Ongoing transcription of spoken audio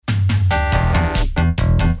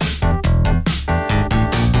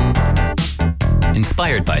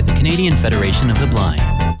Inspired by the Canadian Federation of the Blind.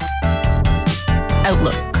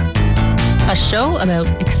 Outlook, a show about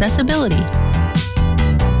accessibility,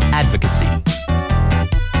 Advocacy,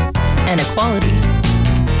 and equality.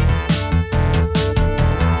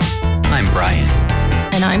 I'm Brian.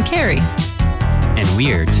 And I'm Carrie. And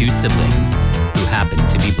we're two siblings who happen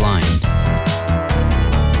to be blind.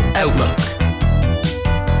 Outlook.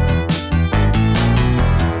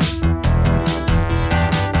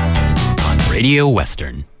 On Radio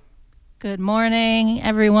Western. Good morning,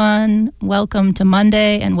 everyone. Welcome to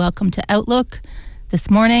Monday and welcome to Outlook.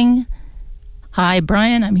 This morning, hi,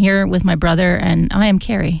 Brian. I'm here with my brother, and I am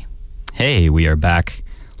Carrie. Hey, we are back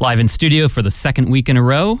live in studio for the second week in a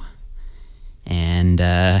row. And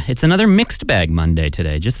it's another mixed bag Monday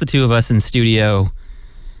today. Just the two of us in studio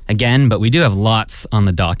again, but we do have lots on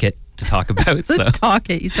the docket to talk about. So.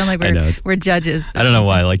 Docket. You sound like we're judges. I don't know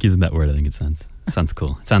why I like using that word. I think it sounds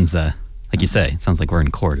cool. It sounds, like you say, it sounds like we're in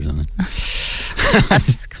court or something.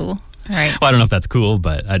 That's cool. All right. Well, I don't know if that's cool,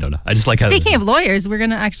 but I don't know. I just like Speaking of lawyers, we're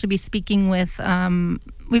going to actually be speaking with,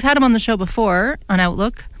 we've had him on the show before on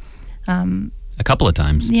Outlook. A couple of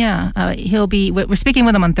times. Yeah. We're speaking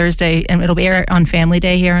with him on Thursday, and it'll be aired on Family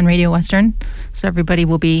Day here on Radio Western. So everybody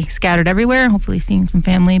will be scattered everywhere, hopefully seeing some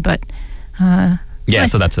family, but... yeah,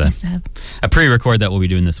 nice, so that's nice to have. a pre-record that we'll be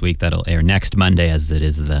doing this week that'll air next Monday, as it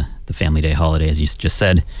is the Family Day holiday, as you just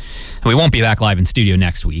said. And we won't be back live in studio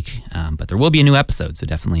next week, but there will be a new episode, so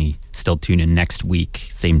definitely still tune in next week,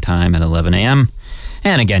 same time at 11 a.m.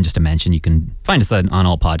 And again, just to mention, you can find us on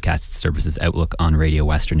all podcast services, Outlook on Radio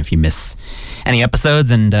Western, if you miss any episodes.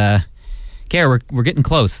 And, Kara, we're getting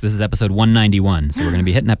close. This is episode 191, so we're going to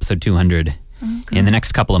be hitting episode 200 in the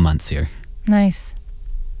next couple of months here. Nice.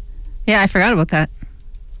 Yeah, I forgot about that.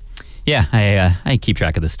 Yeah, I keep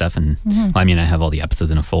track of this stuff, and well, I mean, I have all the episodes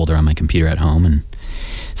in a folder on my computer at home, and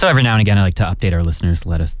so every now and again, I like to update our listeners,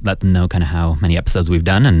 let them know kind of how many episodes we've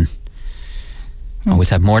done, and always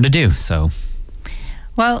have more to do. So,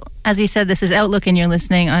 well, as we said, this is Outlook, and you're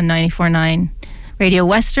listening on 94.9 Radio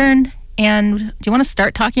Western. And do you want to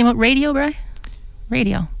start talking about radio, Bri?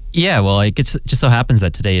 Radio. Yeah, well, it just so happens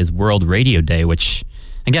that today is World Radio Day, which.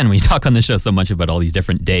 Again, we talk on the show so much about all these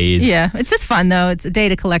different days. Yeah, it's just fun, though. It's a day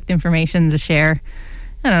to collect information, to share.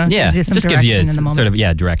 I don't know. Yeah, it just gives you sort of,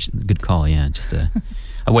 direction. Good call, yeah. Just a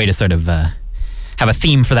way to sort of have a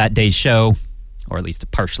theme for that day's show, or at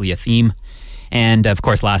least partially a theme. And, of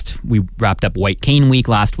course, we wrapped up White Cane Week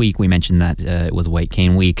last week. We mentioned that it was White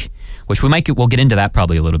Cane Week, which we'll get into that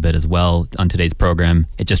probably a little bit as well on today's program.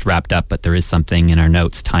 It just wrapped up, but there is something in our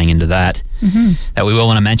notes tying into that that we will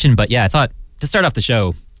want to mention. But, yeah, I thought, to start off the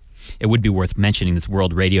show, it would be worth mentioning this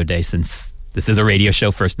World Radio Day, since this is a radio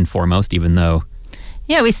show first and foremost, even though...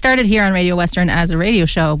 Yeah, we started here on Radio Western as a radio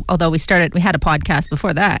show, although we had a podcast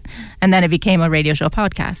before that, and then it became a radio show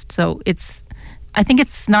podcast. So I think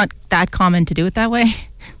it's not that common to do it that way.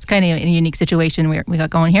 It's kind of a unique situation we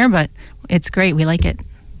got going here, but it's great. We like it.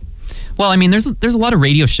 Well, I mean, there's a lot of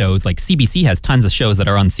radio shows. Like CBC has tons of shows that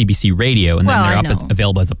are on CBC Radio, and then they're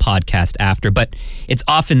available as a podcast after. But it's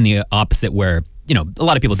often the opposite, where a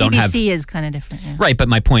lot of people don't have. CBC is kind of different, yeah. Right, but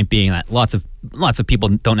my point being that lots of people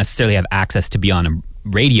don't necessarily have access to be on a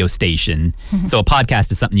radio station. So a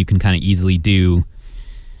podcast is something you can kind of easily do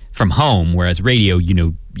from home, whereas radio,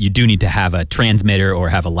 you do need to have a transmitter or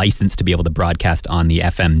have a license to be able to broadcast on the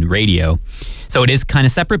FM radio. So it is kind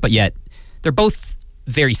of separate, but yet they're both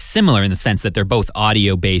very similar in the sense that they're both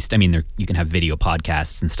audio based. I mean, you can have video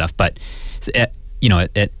podcasts and stuff, but at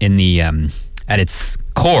its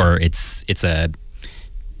core, it's a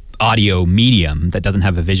audio medium that doesn't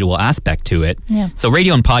have a visual aspect to it. Yeah. So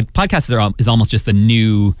radio and podcasts is almost just the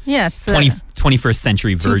new it's the 21st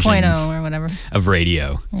century version 2.0 or whatever of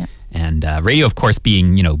radio. Yeah. And radio, of course,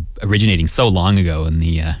 being originating so long ago in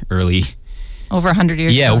the early. Over 100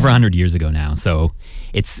 years ago. Yeah, over 100 years ago now. So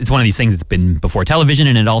it's one of these things that's been before television,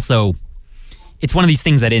 and it's one of these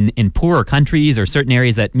things that in poorer countries or certain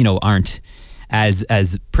areas that aren't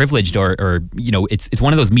as privileged or it's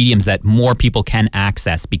one of those mediums that more people can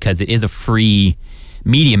access because it is a free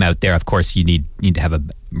medium out there. Of course, you need to have a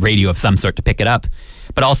radio of some sort to pick it up.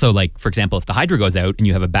 But also, like, for example, if the hydro goes out and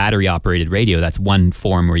you have a battery-operated radio, that's one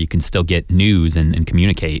form where you can still get news and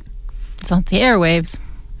communicate. It's on the airwaves.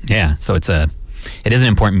 Yeah, so it is an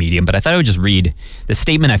important medium. But I thought I would just read the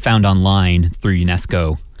statement I found online through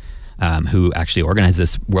UNESCO, who actually organized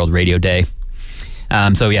this World Radio Day.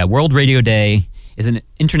 World Radio Day is an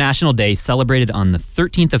international day celebrated on the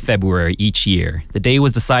 13th of February each year. The day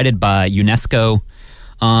was decided by UNESCO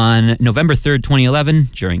on November 3rd, 2011,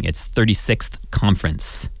 during its 36th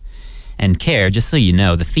conference. And CARE, just so you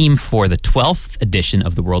know, the theme for the 12th edition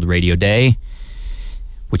of the World Radio Day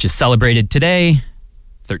which is celebrated today,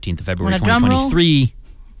 13th of February, Want a drum roll? 2023.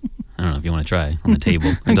 I don't know if you want to try on the table.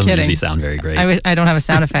 It doesn't kidding. usually sound very great. I don't have a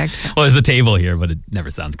sound effect. Well, there's a table here, but it never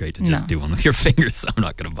sounds great to just No. do one with your fingers, so I'm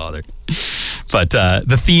not going to bother. But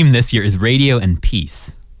the theme this year is radio and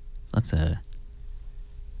peace. That's a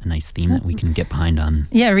nice theme that we can get behind on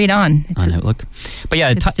Yeah, read on. Outlook. But yeah,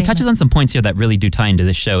 it good touches statement. on some points here that really do tie into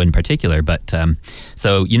this show in particular. But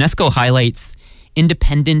so UNESCO highlights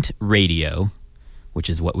independent radio, which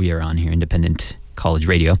is what we are on here, independent college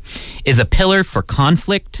radio, is a pillar for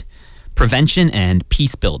conflict prevention and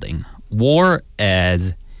peace building. War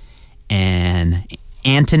as an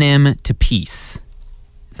antonym to peace.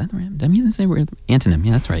 Is that the right? Did I use the same word? Antonym.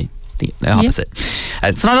 Yeah, that's right. The opposite.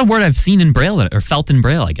 It's not a word I've seen in Braille, or felt in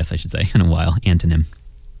Braille, I guess I should say, in a while. Antonym.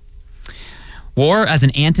 War as an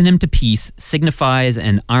antonym to peace signifies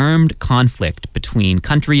an armed conflict between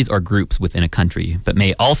countries or groups within a country, but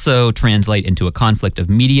may also translate into a conflict of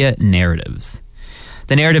media narratives.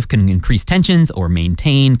 The narrative can increase tensions or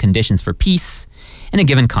maintain conditions for peace in a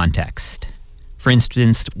given context. For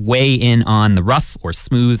instance, weigh in on the rough or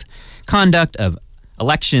smooth conduct of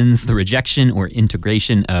elections, the rejection or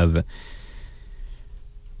integration of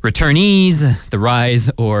returnees, the rise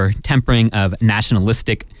or tempering of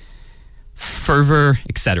nationalistic fervor,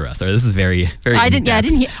 etc. So this is very, very. I didn't hear.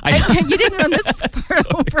 You didn't run this part Sorry.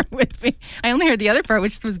 over with me. I only heard the other part,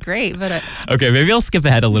 which was great. But Okay, maybe I'll skip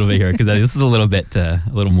ahead a little bit here because this is a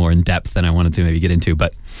little more in depth than I wanted to maybe get into.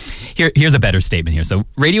 But here's a better statement here. So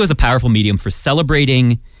radio is a powerful medium for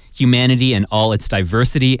celebrating humanity and all its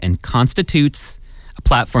diversity and constitutes a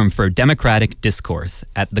platform for democratic discourse.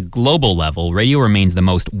 At the global level, radio remains the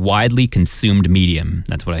most widely consumed medium.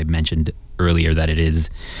 That's what I mentioned earlier, that it is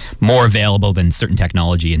more available than certain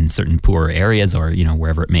technology in certain poorer areas or,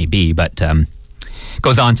 wherever it may be. But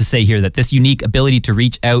goes on to say here that this unique ability to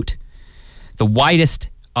reach out the widest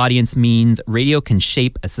audience means radio can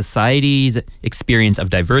shape a society's experience of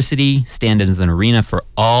diversity, stand as an arena for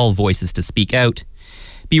all voices to speak out,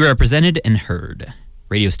 be represented and heard.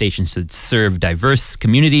 Radio stations should serve diverse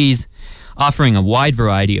communities, offering a wide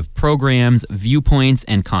variety of programs, viewpoints,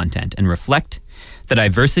 and content, and reflect the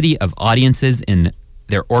diversity of audiences in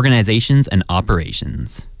their organizations and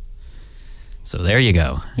operations. So there you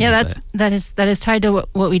go. yeah, that is tied to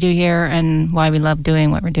what we do here and why we love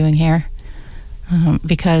doing what we're doing here.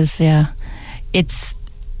 Because it's.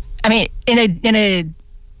 I mean, in a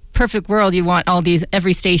perfect world, you want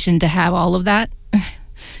every station to have all of that.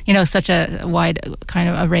 Such a wide kind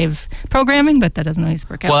of array of programming, but that doesn't always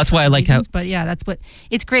work out. Well, that's why I like how. But yeah,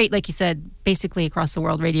 it's great. Like you said, basically across the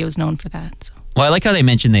world, radio is known for that. So. Well, I like how they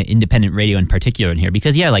mentioned the independent radio in particular in here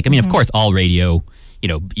because, of course, all radio,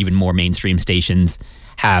 even more mainstream stations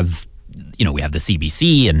have, we have the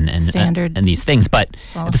CBC and Standards. And these things. But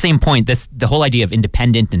at the same point, the whole idea of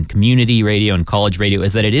independent and community radio and college radio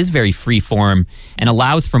is that it is very free form and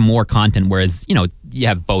allows for more content, whereas, you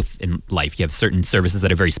have both in life. You have certain services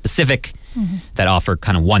that are very specific that offer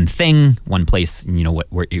kind of one thing, one place,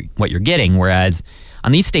 what you're getting. Whereas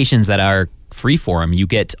on these stations that are free form, you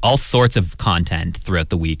get all sorts of content throughout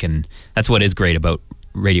the week. And that's what is great about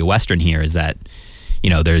Radio Western here is that,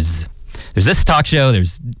 there's this talk show.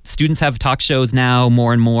 There's students have talk shows now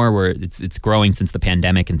more and more where it's growing since the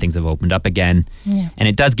pandemic and things have opened up again. Yeah. And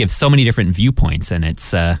it does give so many different viewpoints, and it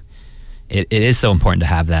is so important to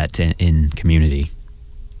have that in community.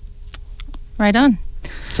 Right on.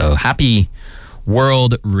 So happy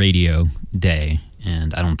World Radio Day.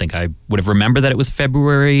 And I don't think I would have remembered that it was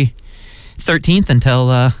February 13th until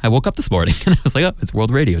I woke up this morning and I was like, oh, it's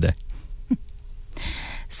World Radio Day.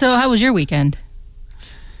 So how was your weekend?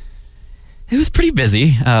 It was pretty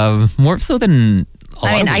busy, more so than a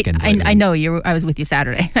lot of weekends. I know I was with you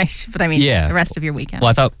Saturday, but I mean, Yeah. the rest of your weekend.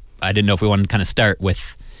 Well, I didn't know if we wanted to kind of start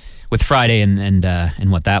with Friday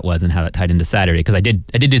and what that was and how that tied into Saturday, because I did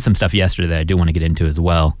do some stuff yesterday that I do want to get into as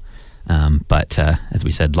well. But as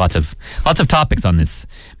we said, lots of topics on this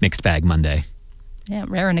Mixed Bag Monday. Yeah,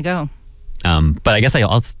 raring to go. But I guess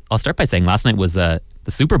I'll start by saying last night was the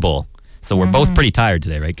Super Bowl, so we're both pretty tired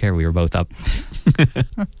today, right, Kara? We were both up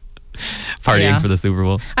partying for the Super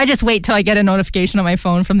Bowl. I just wait till I get a notification on my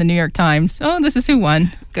phone from the New York Times. Oh, this is who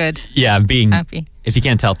won. Good. Yeah, I'm being Happy. If you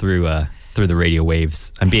can't tell through the radio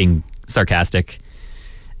waves, I'm being sarcastic.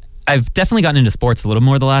 I've definitely gotten into sports a little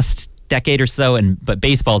more the last decade or so, but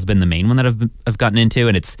baseball's been the main one that I've gotten into,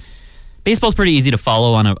 and baseball's pretty easy to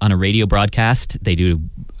follow on a radio broadcast. They do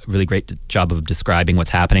a really great job of describing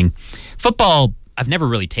what's happening. Football, I've never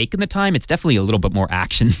really taken the time. It's definitely a little bit more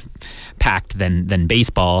action-packed than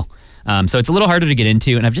baseball. So it's a little harder to get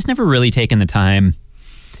into, and I've just never really taken the time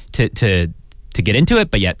to to get into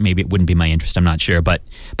it, but yet maybe it wouldn't be my interest. I'm not sure, but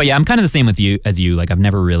yeah, I'm kind of the same with you as you. Like I've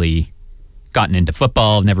never really gotten into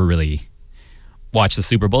football. I've never really watched the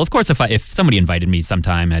Super Bowl. Of course, if somebody invited me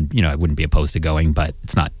sometime, I wouldn't be opposed to going, but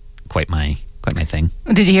it's not quite my thing.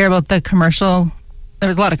 Did you hear about the commercial? There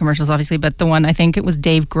was a lot of commercials, obviously, but the one, I think it was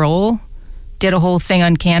Dave Grohl did a whole thing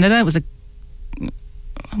on Canada. It was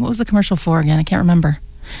what was the commercial for again? I can't remember.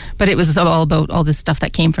 But it was all about all this stuff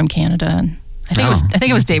that came from Canada, and I think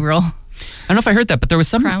it was Dave Grohl. I don't know if I heard that, but there was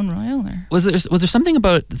some Crown Royal, or was there something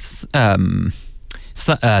about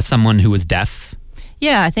someone who was deaf?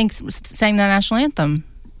 Yeah, I think sang the national anthem.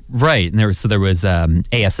 Right, and there was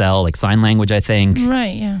ASL, like sign language, I think.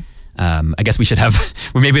 Right, yeah. I guess we should have.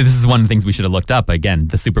 Well, maybe this is one of the things we should have looked up. Again,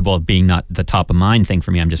 the Super Bowl being not the top of mind thing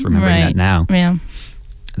for me. I'm just remembering that now. Yeah.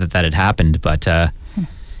 That had happened, but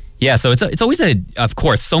yeah. So it's always of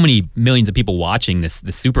course, so many millions of people watching the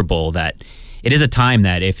Super Bowl that it is a time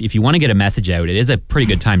that if you want to get a message out, it is a pretty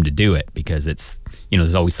good time to do it because it's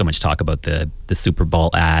there's always so much talk about the Super Bowl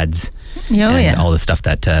ads and all the stuff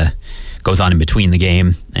that goes on in between the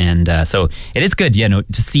game, and so it is good,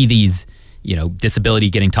 to see these. Disability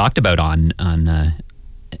getting talked about on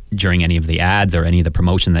during any of the ads or any of the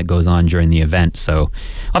promotion that goes on during the event. So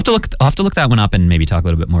I'll have to look that one up and maybe talk a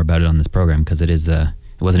little bit more about it on this program because it was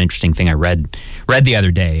an interesting thing I read the other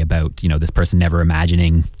day about this person never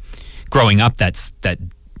imagining growing up that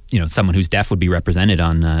someone who's deaf would be represented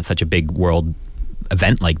on such a big world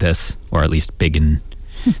event like this, or at least big in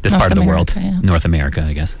this part of the world, North America,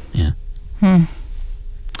 I guess. Yeah.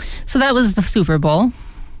 So that was the Super Bowl.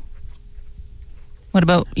 What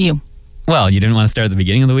about you? Well, you didn't want to start at the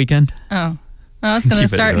beginning of the weekend? Oh. I was going to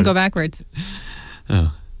start and go backwards.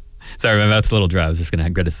 Oh. Sorry, my mouth's a little dry. I was just going to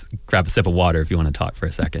grab a sip of water if you want to talk for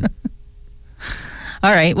a second.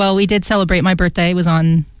 All right. Well, we did celebrate my birthday. It was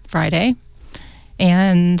on Friday.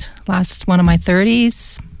 And last one of my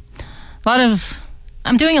 30s.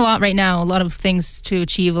 I'm doing a lot right now. A lot of things to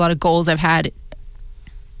achieve. A lot of goals I've had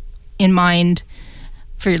in mind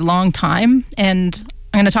for a long time. And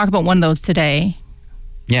I'm going to talk about one of those today.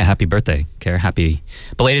 Yeah, happy birthday, Kara. Happy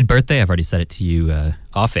belated birthday. I've already said it to you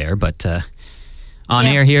off air, but on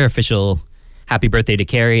air here, official happy birthday to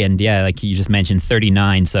Carrie. And yeah, like you just mentioned,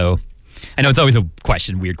 39. So I know it's always a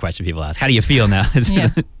weird question people ask. How do you feel now?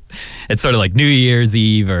 It's sort of like New Year's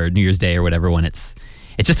Eve or New Year's Day or whatever when it's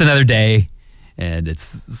just another day. And it's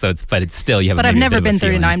still, you have But I've never been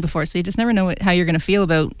 39 before, so you just never know how you're going to feel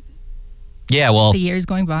about the years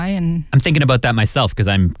going by. And I'm thinking about that myself because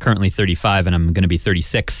I'm currently 35 and I'm going to be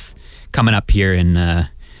 36 coming up here in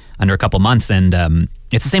under a couple months. And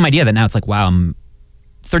it's the same idea that now it's like, wow, I'm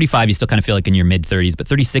 35, you still kind of feel like in your mid-30s, but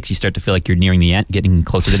 36, you start to feel like you're nearing the end, getting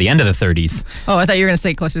closer to the end of the 30s. Oh, I thought you were going to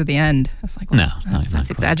say closer to the end. I was like, well, no, that's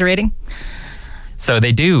exaggerating. So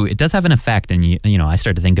it does have an effect, and I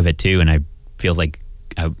start to think of it too, and I feels like,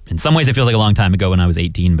 in some ways it feels like a long time ago when I was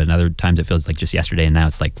 18, but in other times it feels like just yesterday, and now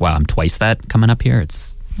it's like, wow, I'm twice that coming up here.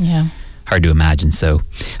 It's hard to imagine. So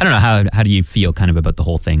I don't know, how do you feel kind of about the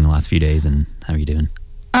whole thing the last few days, and how are you doing?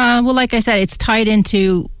 Well, like I said, it's tied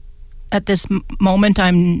into, at this moment,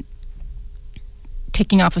 I'm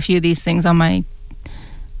ticking off a few of these things on my,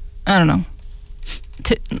 I don't know,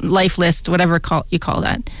 life list, whatever you call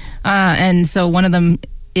that. And so one of them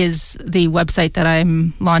is the website that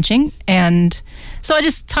I'm launching. And so I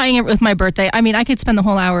just tying it with my birthday. I mean, I could spend the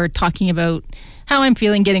whole hour talking about how I'm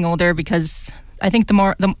feeling getting older, because I think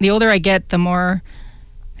the older I get, the more,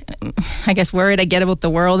 I guess, worried I get about the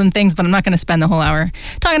world and things, but I'm not going to spend the whole hour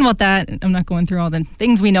talking about that. I'm not going through all the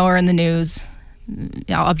things we know are in the news,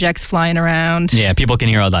 objects flying around. Yeah, people can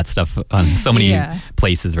hear all that stuff on so many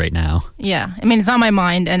places right now. Yeah, I mean, it's on my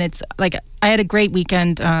mind, and it's like, I had a great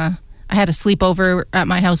weekend. I had a sleepover at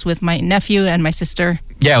my house with my nephew and my sister.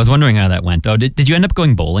 Yeah, I was wondering how that went. Oh, did you end up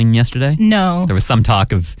going bowling yesterday? No. There was some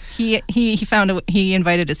talk of... He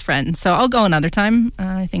invited his friend, so I'll go another time.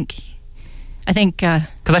 I think...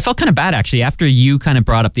 Because I felt kind of bad, actually. After you kind of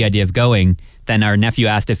brought up the idea of going, then our nephew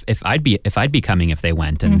asked if I'd be coming if they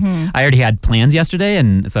went. And I already had plans yesterday,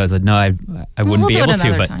 and so I said, no, I wouldn't be able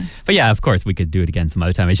to. But yeah, of course, we could do it again some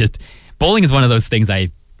other time. It's just, bowling is one of those things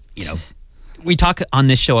we talk on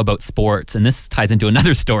this show about sports, and this ties into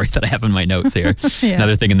another story that I have in my notes here.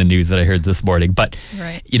 Another thing in the news that I heard this morning. But,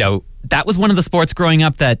 that was one of the sports growing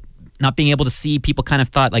up that not being able to see, people kind of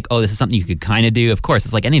thought like, oh, this is something you could kind of do. Of course,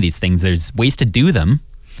 it's like any of these things. There's ways to do them.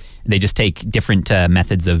 They just take different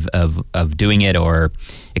methods of doing it, or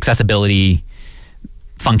accessibility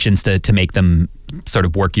functions to make them sort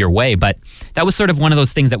of work your way. But that was sort of one of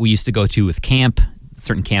those things that we used to go to with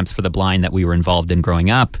certain camps for the blind that we were involved in growing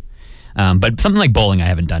up. But something like bowling I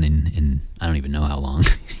haven't done in I don't even know how long.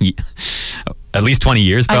 At least 20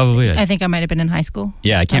 years, probably. I think I might have been in high school.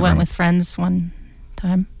 Yeah, I can't went remember. with friends one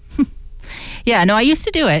time. Yeah, no, I used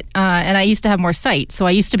to do it, and I used to have more sight. So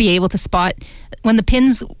I used to be able to spot when the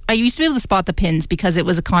pins. I used to be able to spot the pins because it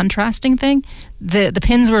was a contrasting thing. The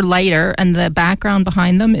pins were lighter, and the background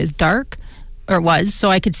behind them is dark, or was. So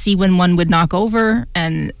I could see when one would knock over,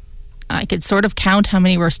 and I could sort of count how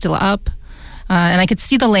many were still up, and I could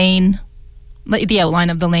see the lane, the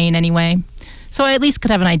outline of the lane anyway. So I at least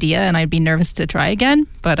could have an idea, and I'd be nervous to try again.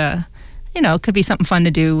 But it could be something fun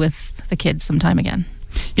to do with the kids sometime again.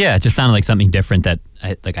 Yeah, it just sounded like something different that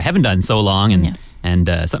I haven't done so long,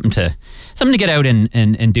 and something to get out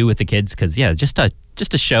and do with the kids, because just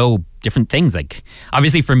to show different things. Like,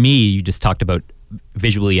 obviously for me, you just talked about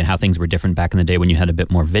visually and how things were different back in the day when you had a bit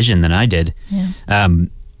more vision than I did. Yeah.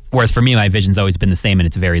 Whereas for me, my vision's always been the same, and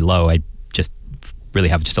it's very low. I just really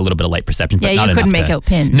have just a little bit of light perception. But Yeah, not you couldn't enough make out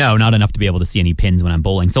pins. No, not enough to be able to see any pins when I'm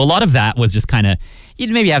bowling. So a lot of that was just kind of,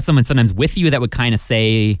 you'd maybe have someone sometimes with you that would kind of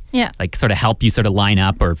say, like sort of help you sort of line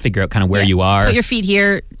up or figure out kind of where you are. Put your feet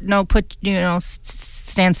here. No,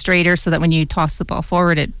 stand straighter so that when you toss the ball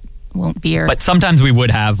forward, it won't veer. But sometimes we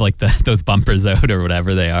would have like those bumpers out or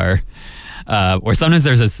whatever they are. Or sometimes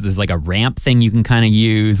there's like a ramp thing you can kind of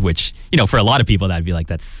use, which, for a lot of people that'd be like,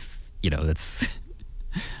 that's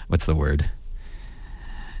what's the word?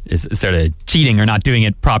 Is sort of cheating or not doing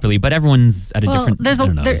it properly, but everyone's at a different.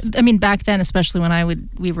 Back then, especially when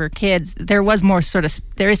we were kids, there was more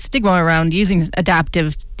there is stigma around using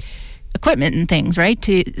adaptive equipment and things, right,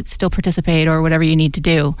 to still participate or whatever you need to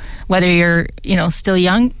do. Whether you're, still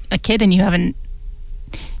a kid, and you haven't,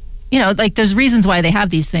 there's reasons why they have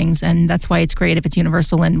these things, and that's why it's great if it's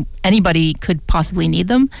universal and anybody could possibly need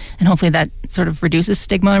them, and hopefully that sort of reduces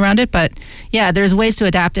stigma around it. But yeah, there's ways to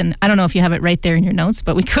adapt, and I don't know if you have it right there in your notes,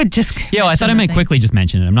 but we could just... Yeah, I thought I might quickly just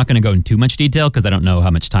mention it. I'm not going to go in too much detail because I don't know how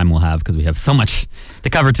much time we'll have because we have so much to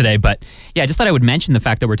cover today. But yeah, I just thought I would mention the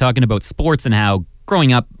fact that we're talking about sports and how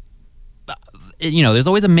growing up, there's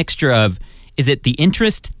always a mixture of, is it the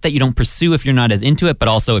interest that you don't pursue if you're not as into it, but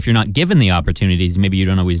also if you're not given the opportunities, maybe you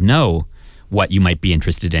don't always know what you might be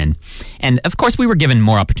interested in. And of course, we were given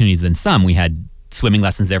more opportunities than some. We had swimming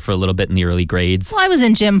lessons there for a little bit in the early grades. Well, I was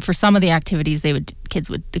in gym for some of the activities the kids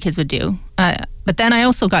would do. But then I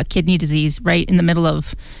also got kidney disease right in the middle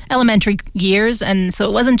of elementary years, and so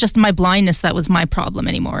it wasn't just my blindness that was my problem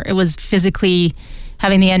anymore. It was physically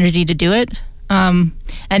having the energy to do it.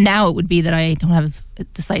 And now it would be that I don't have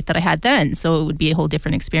the sight that I had then, so it would be a whole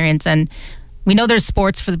different experience. And we know there's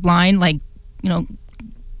sports for the blind, like,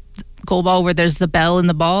 goalball, where there's the bell in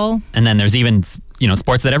the ball. And then there's even,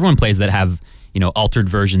 sports that everyone plays that have, altered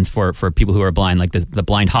versions for people who are blind, like the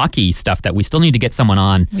blind hockey stuff that we still need to get someone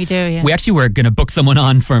on. We do, yeah. We actually were going to book someone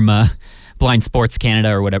on from Blind Sports Canada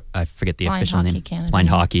or whatever. I forget the Blind official Hockey name. Canada. Blind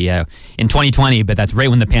Hockey, yeah. In 2020, but that's right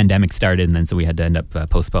when the pandemic started, and then so we had to end up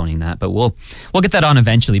postponing that. But we'll get that on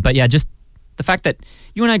eventually. But yeah, just the fact that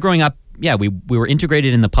you and I growing up, we were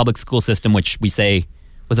integrated in the public school system, which we say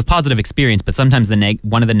was a positive experience, but sometimes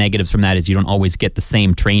one of the negatives from that is you don't always get the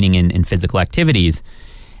same training in physical activities.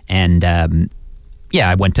 And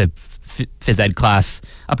I went to phys ed class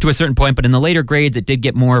up to a certain point, but in the later grades, it did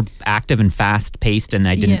get more active and fast paced, and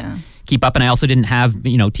I didn't keep up. And I also didn't have,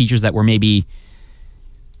 teachers that were maybe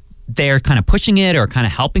there kind of pushing it or kind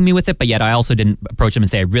of helping me with it, but yet I also didn't approach them and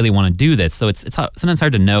say, I really want to do this. So it's sometimes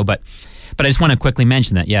hard to know, but I just want to quickly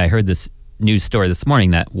mention that, I heard this news story this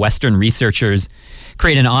morning that Western researchers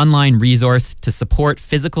create an online resource to support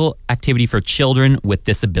physical activity for children with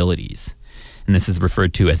disabilities. And this is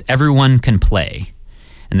referred to as Everyone Can Play.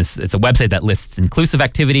 And it's a website that lists inclusive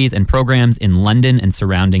activities and programs in London and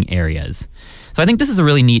surrounding areas. So I think this is a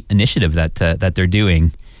really neat initiative that they're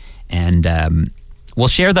doing. And we'll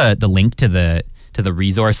share the link to the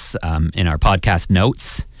resource in our podcast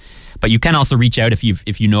notes. But you can also reach out if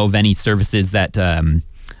you know of any services that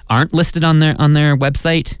aren't listed on their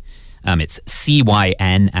website. It's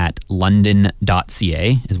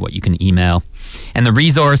cyn@london.ca is what you can email. And the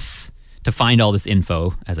resource to find all this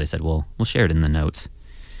info, as I said, we'll share it in the notes.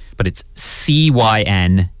 But it's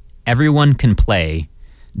cyn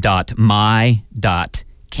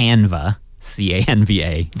everyonecanplay.my.canva site.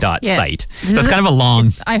 So it's kind of a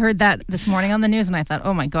long... I heard that this morning on the news, and I thought,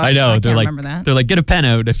 oh my gosh, I know. I can't remember that. They're like, get a pen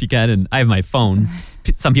out if you can, and I have my phone.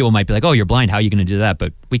 Some people might be like, oh, you're blind, how are you going to do that?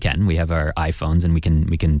 But we can. We have our iPhones, and we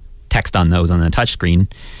can text on those on the touch screen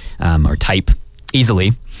or type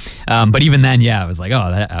easily. But even then, I was like,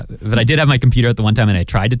 but I did have my computer at the one time, and I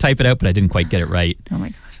tried to type it out, but I didn't quite get it right. Oh my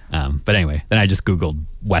gosh. But anyway, then I just Googled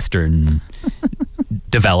Western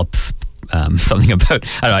develops something about, I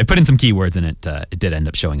don't know, I put in some keywords and it did end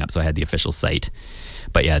up showing up, so I had the official site.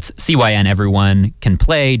 But yeah, it's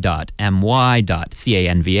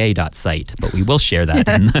cyneveryone.canplay.my.canva.site, but we will share that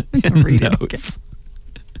in the notes.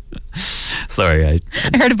 Sorry, I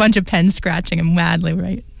heard a bunch of pens scratching madly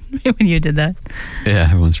right when you did that. Yeah,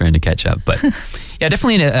 everyone's trying to catch up. But yeah,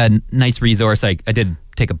 definitely a nice resource. I did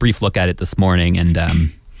take a brief look at it this morning, and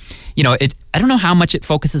you know, I don't know how much it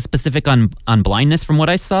focuses specific on blindness from what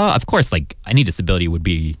I saw. Of course, like any disability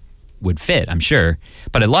would fit, I'm sure.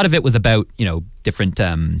 But a lot of it was about, you know, different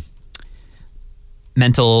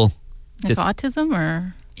mental... Like autism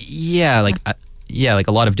or... Yeah, like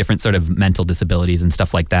a lot of different sort of mental disabilities and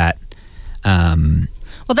stuff like that. Well,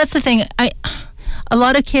 that's the thing. A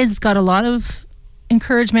lot of kids got a lot of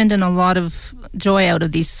encouragement and a lot of joy out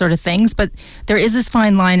of these sort of things, but there is this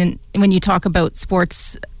fine line when you talk about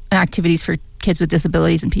sports and activities for kids with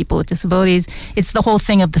disabilities and people with disabilities. It's the whole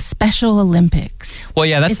thing of the Special Olympics. Well,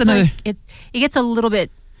 yeah, that's another... Like, it gets a little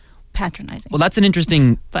bit patronizing. Well, that's an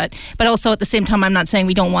interesting... But also at the same time, I'm not saying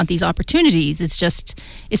we don't want these opportunities. It's just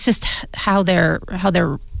how they're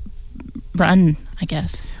run, I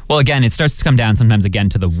guess. Well, again, it starts to come down sometimes again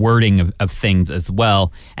to the wording of things as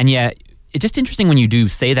well. And yeah, it's just interesting when you do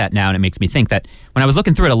say that now, and it makes me think that when I was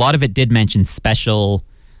looking through it, a lot of it did mention Special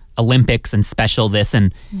Olympics and special this,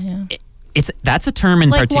 and that's a term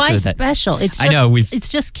in particular. Why that special? It's just, I know it's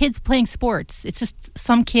just kids playing sports. It's just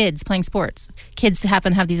some kids playing sports. Kids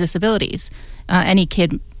happen to have these disabilities. Any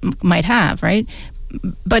kid might have, right?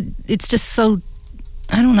 But it's just so,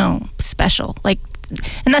 I don't know, special. Like,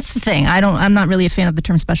 and that's the thing. I'm not really a fan of the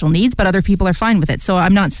term special needs, but other people are fine with it. So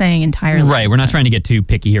I'm not saying entirely. Right. We're not trying to get too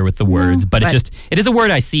picky here with the words, but it is a word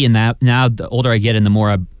I see in that now. The older I get and the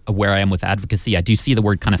more aware I am with advocacy, I do see the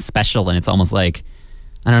word kind of special, and it's almost like,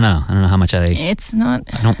 I don't know how much it's not.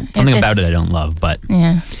 Something about it I don't love, but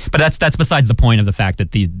yeah. But that's besides the point of the fact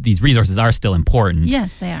that these resources are still important.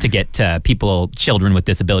 Yes, they are. To get children with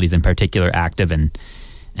disabilities in particular, active and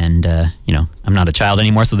you know, I'm not a child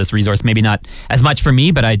anymore, so this resource maybe not as much for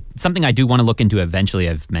me, but something I do want to look into eventually.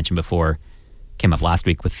 I've mentioned before, came up last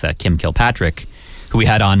week with Kim Kilpatrick, who we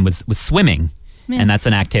had on, was swimming, and that's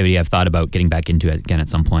an activity I've thought about getting back into again at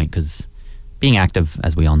some point, because being active,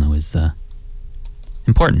 as we all know, is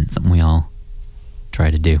important, something we all try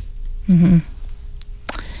to do. Mm-hmm.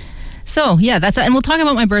 So yeah, that's it. And we'll talk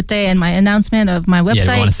about my birthday and my announcement of my website. Yeah,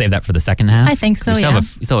 do you want to save that for the second half? I think so. We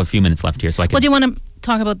still have a few minutes left here, so I can. Well, do you want to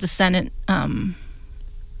talk about the Senate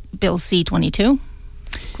Bill C-22?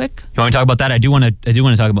 Quick. You want to talk about that? I do want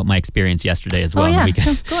to talk about my experience yesterday as well. Oh, yeah. On the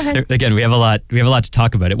weekend. Go ahead. Again, we have a lot to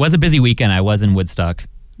talk about. It was a busy weekend. I was in Woodstock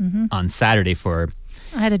on Saturday for.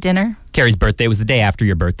 I had a dinner. Carrie's birthday. It was the day after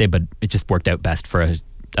your birthday, but it just worked out best for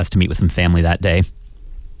us to meet with some family that day.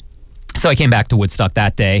 So I came back to Woodstock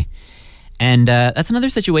that day, and that's another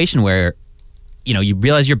situation where, you know, you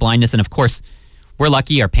realize your blindness, and of course, we're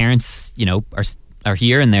lucky. Our parents, you know, are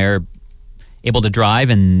here and they're able to drive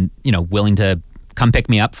and, you know, willing to come pick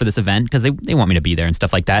me up for this event because they want me to be there and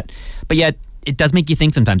stuff like that. But yet, it does make you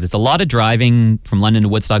think sometimes. It's a lot of driving from London to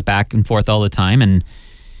Woodstock back and forth all the time, and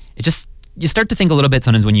it just, you start to think a little bit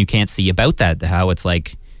sometimes when you can't see about that, how it's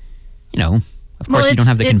like, you know, of course you don't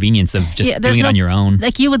have the convenience of just doing it on your own.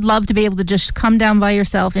 Like, you would love to be able to just come down by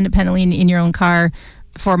yourself independently in your own car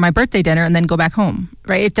for my birthday dinner and then go back home,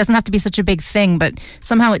 right? It doesn't have to be such a big thing, but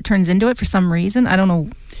somehow it turns into it for some reason. I don't know.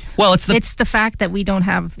 Well, it's the fact that we don't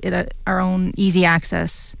have it our own easy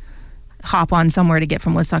access hop on somewhere to get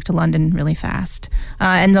from Woodstock to London really fast.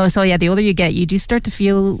 The older you get, you do start to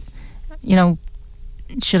feel, you know,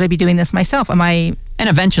 should I be doing this myself? Am I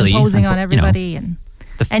eventually imposing on everybody? You know,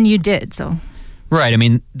 and you did, so. Right. I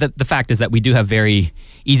mean, the fact is that we do have very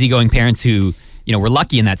easygoing parents who, you know, were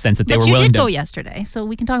lucky in that sense that they were willing to. But you did go yesterday, so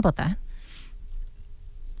we can talk about that.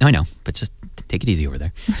 I know, but just take it easy over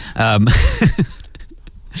there.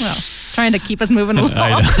 Well, trying to keep us moving along.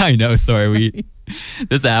 I know. Sorry,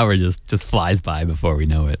 this hour just flies by before we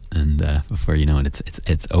know it, and before you know it,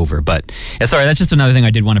 it's over. But yeah, sorry, that's just another thing I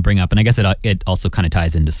did want to bring up, and I guess it also kind of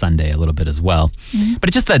ties into Sunday a little bit as well. Mm-hmm. But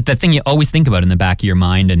it's just that thing you always think about in the back of your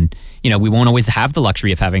mind, and you know, we won't always have the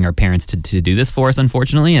luxury of having our parents to do this for us,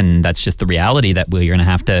 unfortunately, and that's just the reality that we're going to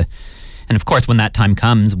have to. And of course, when that time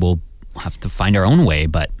comes, we'll have to find our own way.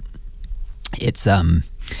 But it's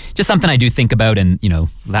just something I do think about, and you know,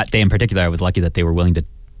 that day in particular, I was lucky that they were willing to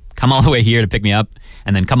come all the way here to pick me up,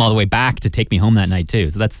 and then come all the way back to take me home that night too.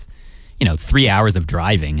 So that's, you know, 3 hours of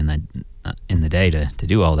driving in the day to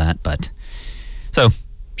do all that. But so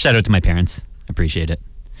shout out to my parents, appreciate it.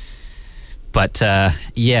 But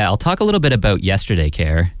yeah, I'll talk a little bit about yesterday,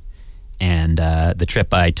 Care, and the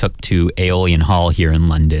trip I took to Aeolian Hall here in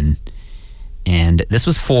London. And this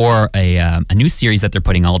was for a new series that they're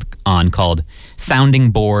putting on called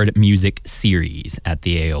Sounding Board Music Series at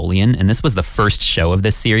the Aeolian. And this was the first show of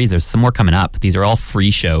this series. There's some more coming up. These are all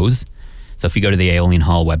free shows. So if you go to the Aeolian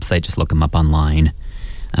Hall website, just look them up online.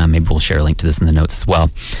 Maybe we'll share a link to this in the notes as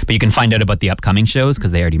well. But you can find out about the upcoming shows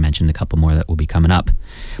because they already mentioned a couple more that will be coming up.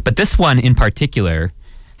 But this one in particular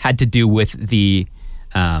had to do with the...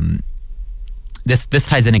 This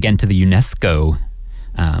ties in again to the UNESCO...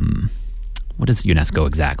 what is UNESCO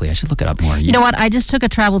exactly? I should look it up more. You know what? I just took a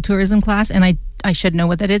travel tourism class, and I should know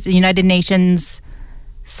what that is. The United Nations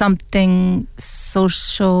something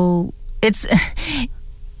social. It's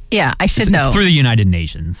yeah, I should know. It's through the United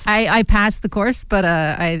Nations. I passed the course, but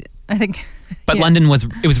I think. But yeah. London was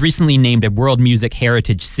recently named a World Music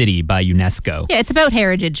Heritage City by UNESCO. Yeah, it's about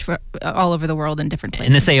heritage for all over the world in different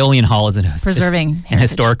places. And this Aeolian Hall is preserving an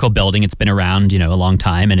historical building. It's been around, a long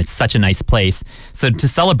time, and it's such a nice place. So to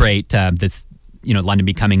celebrate this, London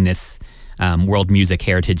becoming this World Music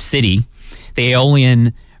Heritage City, the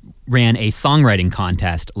Aeolian ran a songwriting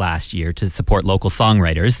contest last year to support local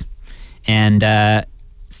songwriters, and it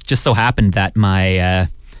just so happened that my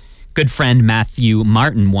good friend Matthew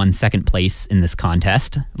Martin won second place in this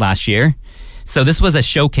contest last year. So this was a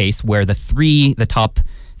showcase where the top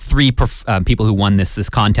three people who won this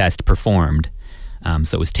contest performed.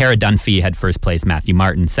 So it was Tara Dunphy had first place, Matthew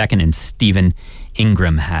Martin second, and Stephen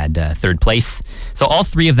Ingram had third place. So all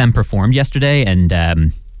three of them performed yesterday,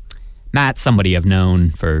 and Matt's somebody I've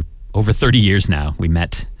known for over 30 years now. We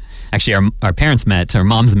met, actually our parents met, our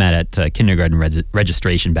moms met at kindergarten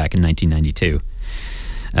registration back in 1992.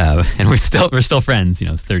 And we're still friends,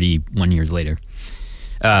 31 years later.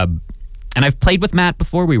 And I've played with Matt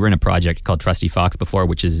before. We were in a project called Trusty Fox before,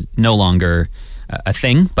 which is no longer a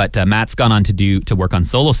thing. But Matt's gone on to work on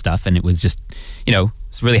solo stuff, and it was just, I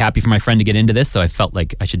was really happy for my friend to get into this. So I felt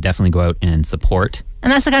like I should definitely go out and support. And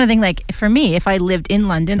that's the kind of thing, like for me, if I lived in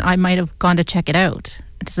London, I might have gone to check it out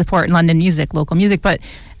to support London music, local music, but.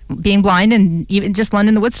 Being blind and even just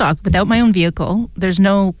London to Woodstock without my own vehicle, there's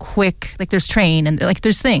no quick, like there's train and like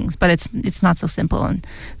there's things, but it's not so simple. And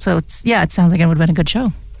so it sounds like it would have been a good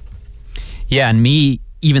show. Yeah, and me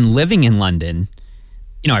even living in London,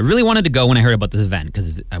 I really wanted to go when I heard about this event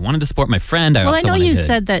because I wanted to support my friend. I know you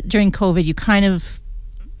said that during COVID you kind of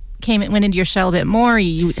went into your shell a bit more.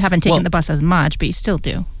 You haven't taken the bus as much, but you still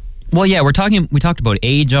do. Well, yeah, we talked about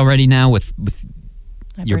age already now with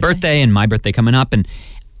your birthday and my birthday coming up, and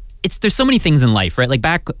there's so many things in life, right? Like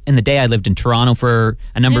back in the day, I lived in Toronto for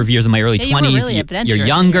a number of years in my early 20s. You're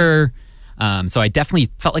younger. So I definitely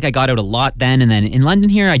felt like I got out a lot then. And then in London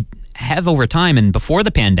here, I have over time. And before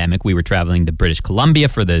the pandemic, we were traveling to British Columbia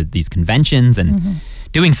for these conventions and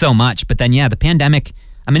doing so much. But then, the pandemic,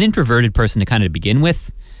 I'm an introverted person to kind of begin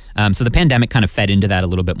with. So the pandemic kind of fed into that a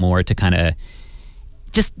little bit more to kind of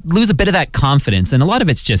just lose a bit of that confidence. And a lot of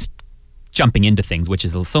it's just jumping into things, which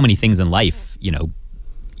is so many things in life, you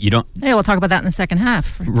don't. Yeah, we'll talk about that in the second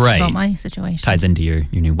half. Right. About my situation. Ties into your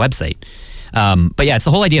new website. But yeah, it's the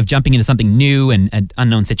whole idea of jumping into something new and an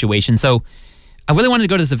unknown situation. So I really wanted to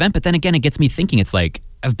go to this event, but then again, it gets me thinking. It's like,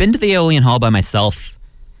 I've been to the Aeolian Hall by myself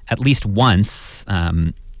at least once.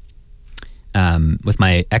 With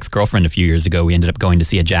my ex-girlfriend a few years ago, we ended up going to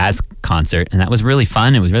see a jazz concert, and that was really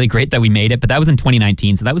fun. It was really great that we made it, but that was in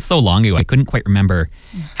 2019, so that was so long ago. I couldn't quite remember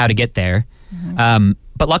how to get there.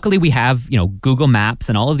 But luckily we have, Google Maps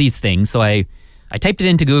and all of these things. So I typed it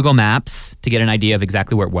into Google Maps to get an idea of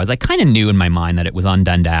exactly where it was. I kind of knew in my mind that it was on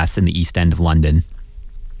Dundas in the East End of London.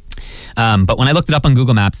 But when I looked it up on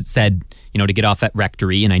Google Maps, it said, to get off at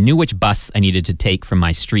Rectory, and I knew which bus I needed to take from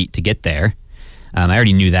my street to get there. I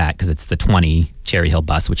already knew that because it's the 20 Cherry Hill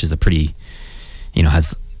bus, which is a pretty,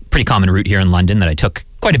 has a pretty common route here in London that I took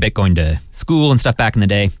quite a bit going to school and stuff back in the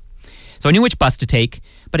day. So I knew which bus to take.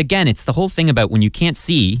 But again, it's the whole thing about when you can't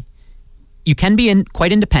see, you can be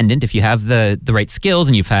quite independent if you have the right skills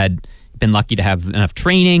and you've been lucky to have enough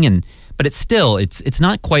training. But it's still, it's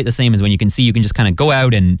not quite the same as when you can see. You can just kind of go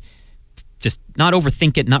out and just not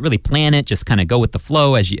overthink it, not really plan it, just kind of go with the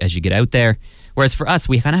flow as you get out there. Whereas for us,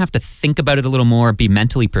 we kind of have to think about it a little more, be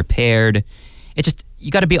mentally prepared.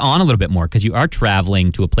 You got to be on a little bit more because you are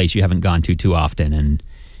traveling to a place you haven't gone to too often, and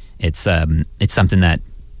it's something that.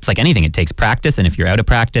 It's like anything, it takes practice, and if you're out of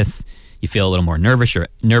practice, you feel a little more nervous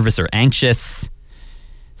or anxious.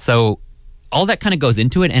 So all that kind of goes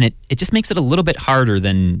into it, and it just makes it a little bit harder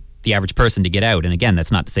than the average person to get out. And again,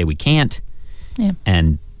 that's not to say we can't. Yeah.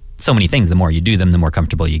 And so many things, the more you do them, the more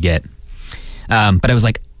comfortable you get. But I was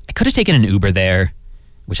like, I could have taken an Uber there,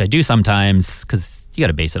 which I do sometimes, because you got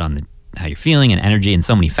to base it on how you're feeling and energy and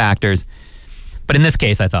so many factors. But in this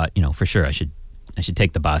case, I thought, for sure I should should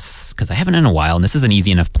take the bus because I haven't in a while, and this is an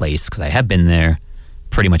easy enough place because I have been there,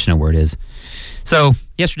 pretty much know where it is. So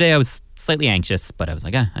yesterday I was slightly anxious, but I was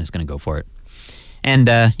like, I'm just going to go for it. And,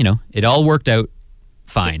 it all worked out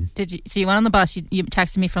fine. Did you? So you went on the bus. You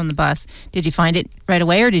texted me from the bus. Did you find it right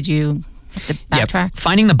away, or did you have to backtrack? Yeah,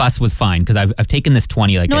 finding the bus was fine because I've taken this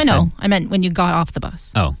 20. Like no, I I know. said. I meant when you got off the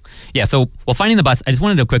bus. Oh, yeah. So finding the bus, I just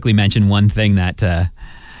wanted to quickly mention one thing that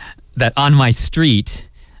that on my street.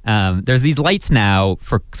 There's these lights now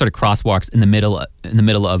for sort of crosswalks in the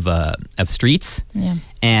middle of streets. Yeah.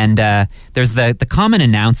 And there's the common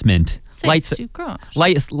announcement: Safe to cross.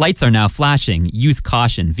 lights are now flashing. Use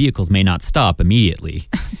caution. Vehicles may not stop immediately.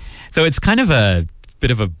 So it's kind of a bit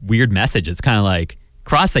of a weird message. It's kind of like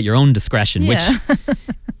cross at your own discretion, which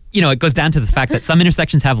it goes down to the fact that some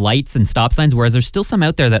intersections have lights and stop signs, whereas there's still some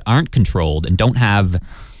out there that aren't controlled and don't have.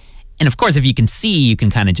 And of course, if you can see, you can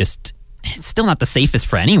kind of just. It's still not the safest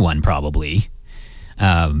for anyone, probably.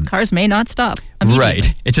 Cars may not stop.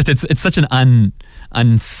 Right. It's just it's such an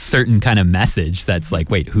uncertain kind of message that's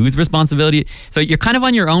like, wait, whose responsibility? So you're kind of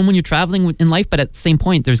on your own when you're traveling in life, but at the same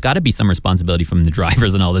point, there's got to be some responsibility from the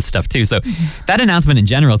drivers and all this stuff too. So that announcement in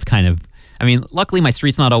general is kind of, luckily my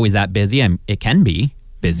street's not always that busy. It can be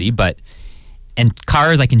busy, and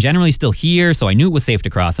cars I can generally still hear, so I knew it was safe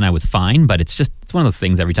to cross and I was fine, but it's one of those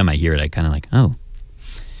things every time I hear it, I kind of like, oh.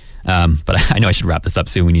 But I know I should wrap this up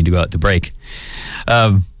soon. We need to go out to break.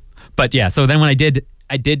 But yeah, so then when I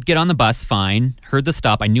did get on the bus fine, heard the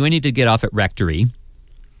stop. I knew I needed to get off at Rectory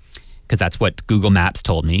because that's what Google Maps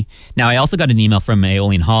told me. Now, I also got an email from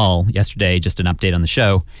Aeolian Hall yesterday, just an update on the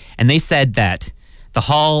show. And they said that the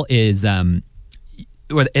hall is,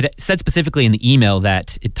 it said specifically in the email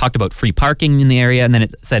that it talked about free parking in the area. And then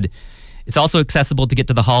it said it's also accessible to get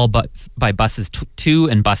to the hall by buses 2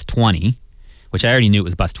 and bus 20. Which I already knew it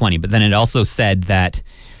was bus 20, but then it also said that,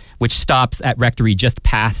 which stops at Rectory just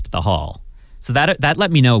past the hall. So that let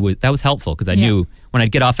me know, that was helpful because I knew when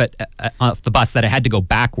I'd get off off the bus that I had to go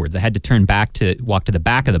backwards. I had to turn back to walk to the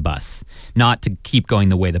back of the bus, not to keep going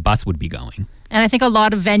the way the bus would be going. And I think a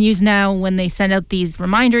lot of venues now, when they send out these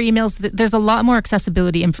reminder emails, there's a lot more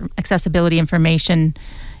accessibility information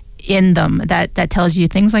in them that tells you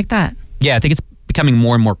things like that. Yeah, I think it's becoming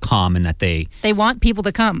more and more common that they want people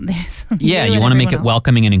to come. You want to make it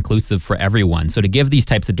welcoming and inclusive for everyone. So to give these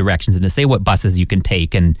types of directions and to say what buses you can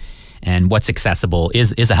take and what's accessible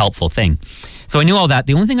is a helpful thing. So I knew all that.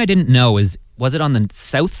 The only thing I didn't know was it on the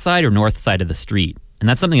south side or north side of the street? And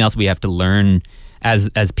that's something else we have to learn as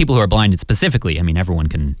people who are blind specifically. Everyone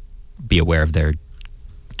can be aware of their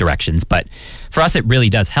directions, but for us it really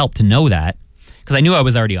does help to know that because I knew I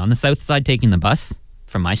was already on the south side taking the bus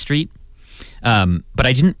from my street. But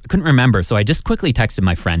I couldn't remember, so I just quickly texted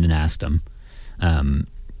my friend and asked him.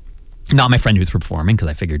 Not my friend who's performing, because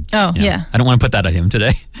I figured, I don't want to put that on him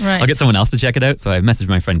today. Right. I'll get someone else to check it out. So I messaged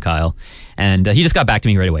my friend Kyle, and he just got back to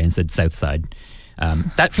me right away and said South Side.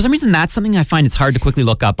 That for some reason that's something I find it's hard to quickly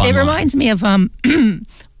look up online. It reminds me of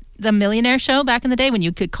the Millionaire Show back in the day when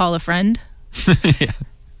you could call a friend.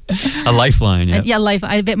 A lifeline. Yeah,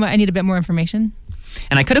 I need a bit more information.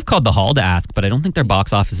 And I could have called the hall to ask, but I don't think their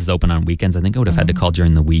box office is open on weekends. I think I would have had to call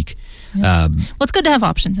during the week. Yeah. Well, it's good to have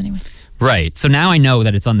options anyway. Right. So now I know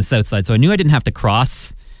that it's on the south side. So I knew I didn't have to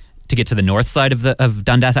cross to get to the north side of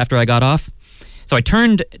Dundas after I got off. So I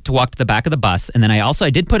turned to walk to the back of the bus, and then I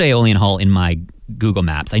did put Aeolian Hall in my Google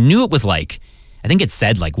Maps. I knew it was I think it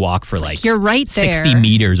said walk for you're right 60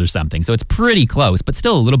 meters or something. So it's pretty close, but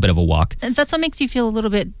still a little bit of a walk. And that's what makes you feel a little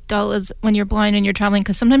bit dull is when you're blind and you're traveling,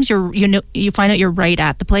 because sometimes you find out you're right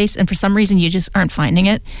at the place, and for some reason you just aren't finding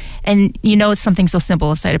it. And it's something so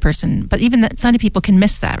simple, a sighted person. But even sighted people can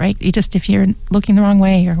miss that, right? If you're looking the wrong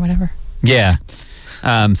way or whatever. Yeah.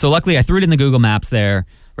 So luckily I threw it in the Google Maps there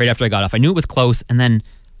right after I got off. I knew it was close, and then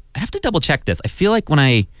I have to double check this. I feel like when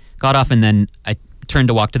I got off and then I turned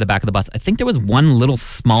to walk to the back of the bus, I think there was one little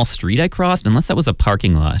small street I crossed, unless that was a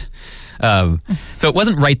parking lot. So it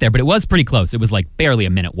wasn't right there, but it was pretty close. It was barely a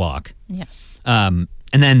minute walk. Yes. And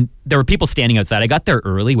then there were people standing outside. I got there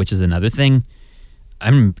early, which is another thing.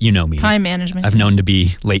 You know me. Time management. I've known to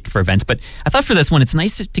be late for events, but I thought for this one, it's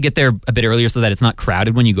nice to get there a bit earlier so that it's not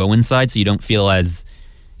crowded when you go inside, so you don't feel as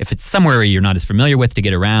if it's somewhere you're not as familiar with to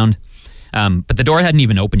get around. But the door hadn't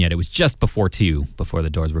even opened yet. It was just before 2, before the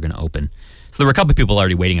doors were going to open. So there were a couple of people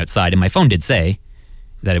already waiting outside, and my phone did say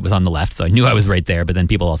that it was on the left, so I knew I was right there. But then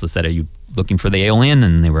people also said, "Are you looking for the Aeolian?"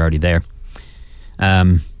 And they were already there.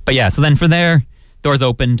 But yeah, so then from there, doors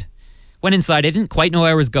opened. Went inside. I didn't quite know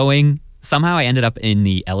where I was going. Somehow I ended up in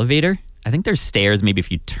the elevator. I think there's stairs maybe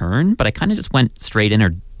if you turn, but I kind of just went straight in, or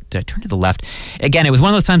did I turn to the left? Again, it was one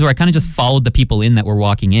of those times where I kind of just followed the people in that were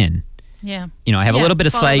walking in. Yeah. I have a Yeah, little bit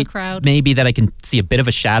of follow the sight, crowd. maybe that I can see a bit of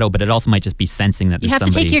a shadow, but it also might just be sensing that You there's have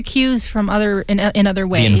to somebody. take your cues from in other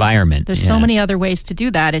ways. environment, There's so yeah. many other ways to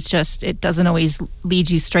do that. It's just it doesn't always lead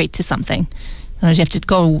you straight to something. Sometimes you have to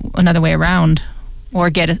go another way around, or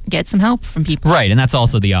get some help from people. Right, and that's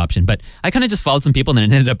also the option. But I kind of just followed some people, and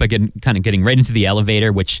then it ended up getting right into the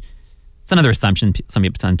elevator, which it's another assumption.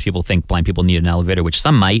 Sometimes people think blind people need an elevator, which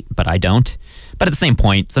some might, but I don't. But at the same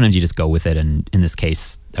point, sometimes you just go with it. And in this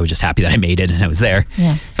case, I was just happy that I made it and I was there.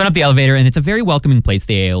 Yeah. So I went up the elevator, and it's a very welcoming place,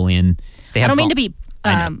 the Aeolian. They I have don't mean to be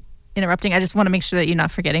I know. interrupting. I just want to make sure that you're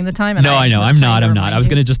not forgetting the time. And No, I know. I'm I'm trying not. to I was remind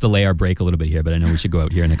going to just delay our break a little bit here, but I know we should go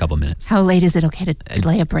out here in a couple minutes. you. How late is it okay to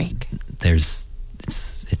delay a break? It's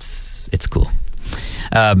cool.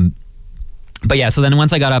 But yeah, so then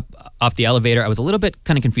once I got up off the elevator, I was a little bit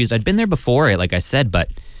kind of confused. I'd been there before, like I said, but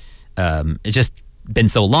it's just been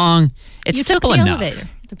so long. It's You simple took the enough. elevator.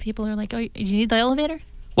 The people are like, "Oh, do you need the elevator?"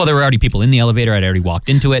 Well, there were already people in the elevator. I'd already walked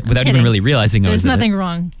into it without even kidding. really realizing I was There's in it. nothing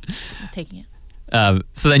wrong with taking it.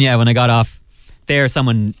 So then, yeah, when I got off there,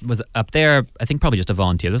 someone was up there. I think probably just a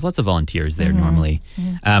volunteer. There's lots of volunteers there normally,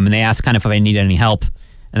 and they asked kind of if I needed any help.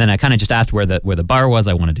 And then I kind of just asked where the bar was.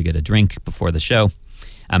 I wanted to get a drink before the show,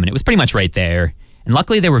 and it was pretty much right there. And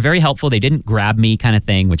luckily, they were very helpful. They didn't grab me, kind of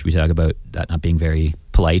thing, which we talk about that not being very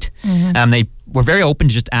polite. They were very open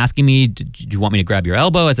to just asking me, "Do you want me to grab your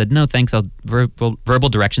elbow?" I said, "No, thanks. Verbal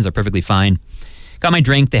directions are perfectly fine." Got my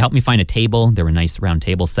drink. They helped me find a table. There were nice round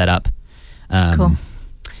tables set up. Cool.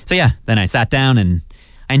 So yeah, then I sat down and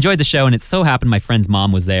I enjoyed the show. And it so happened my friend's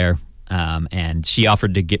mom was there, and she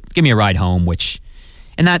offered to give me a ride home. Which,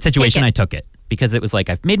 in that situation, Take it. I took it because it was like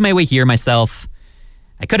I've made my way here myself.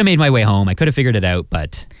 I could have made my way home. I could have figured it out,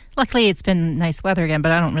 but Luckily, it's been nice weather again,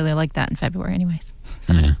 but I don't really like that in February, anyways.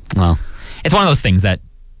 So. yeah, well, it's one of those things that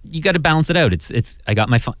you got to balance it out. I got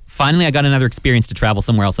finally I got another experience to travel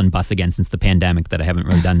somewhere else on bus again since the pandemic that I haven't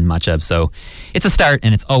really done much of. So it's a start,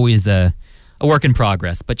 and it's always a work in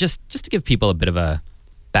progress. But just to give people a bit of a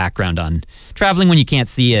background on traveling when you can't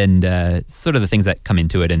see and sort of the things that come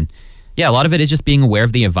into it. And yeah, a lot of it is just being aware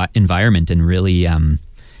of the environment and really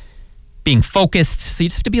being focused. So you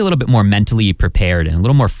just have to be a little bit more mentally prepared and a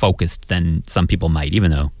little more focused than some people might,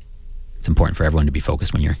 even though it's important for everyone to be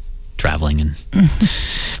focused when you're traveling. And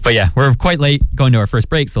but yeah, we're quite late going to our first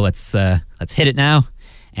break, so let's hit it now,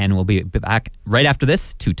 and we'll be back right after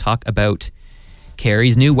this to talk about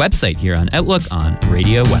Carrie's new website here on Outlook on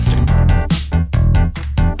Radio Western.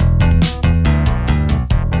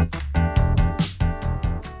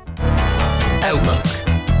 Outlook.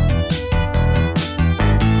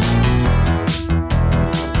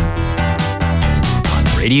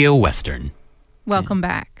 On Radio Western. Welcome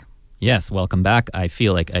back. Yes, welcome back. I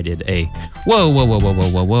feel like I did a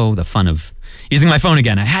whoa, the fun of using my phone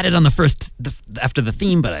again. I had it on after the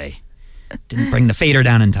theme, but I didn't bring the fader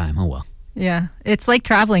down in time. Oh well. Yeah, it's like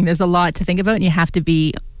traveling. There's a lot to think about, and you have to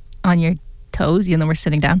be on your toes, even though we're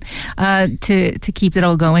sitting down, to keep it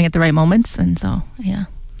all going at the right moments. And so, yeah.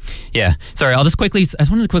 Yeah. Sorry, I just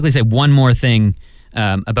wanted to quickly say one more thing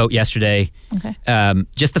about yesterday. Okay.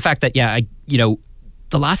 Just the fact that,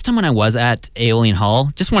 the last time when I was at Aeolian Hall,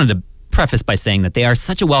 just wanted to preface by saying that they are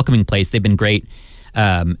such a welcoming place. They've been great.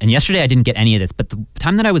 And yesterday I didn't get any of this, but the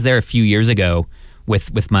time that I was there a few years ago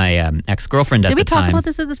with my ex-girlfriend at the time. Did we talk about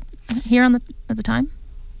this here at the time?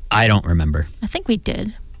 I don't remember. I think we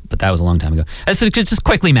did. But that was a long time ago. So just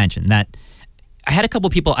quickly mention that I had a couple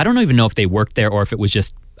people, I don't even know if they worked there or if it was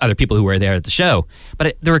just other people who were there at the show,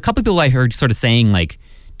 but there were a couple people I heard sort of saying, like,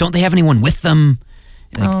 don't they have anyone with them?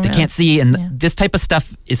 Like, they really? can't see. And Yeah. this type of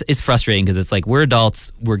stuff is frustrating because it's like, we're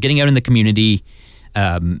adults, we're getting out in the community.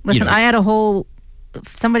 Listen, I had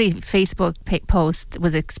somebody Facebook post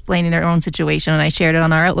was explaining their own situation, and I shared it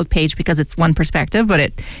on our Outlook page because it's one perspective,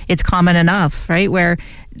 but it's common enough, right? Where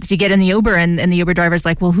you get in the Uber and the Uber driver's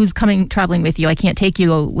like, well, who's traveling with you? I can't take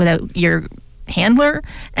you without your handler.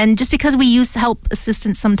 And just because we use help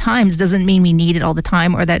assistance sometimes doesn't mean we need it all the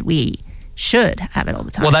time or that we should have it all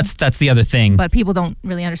the time. Well, that's the other thing. But people don't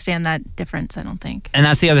really understand that difference, I don't think. And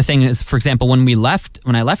that's the other thing is, for example, when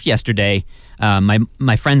I left yesterday,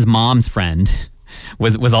 my friend's mom's friend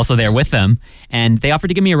was also there with them, and they offered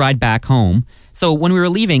to give me a ride back home. So when we were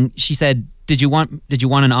leaving, she said, "Did you want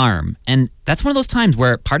an arm?" And that's one of those times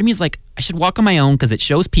where part of me is like, I should walk on my own because it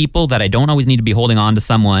shows people that I don't always need to be holding on to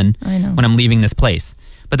someone I know. when I'm leaving this place.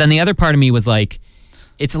 But then the other part of me was like,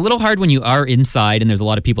 it's a little hard when you are inside and there's a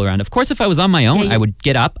lot of people around. Of course, if I was on my own, I would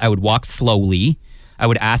get up, I would walk slowly, I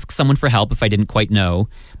would ask someone for help if I didn't quite know.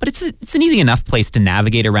 But it's an easy enough place to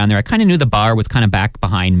navigate around there. I kind of knew the bar was kind of back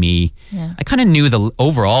behind me. Yeah. I kind of knew the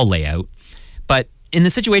overall layout. But in the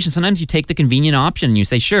situation, sometimes you take the convenient option and you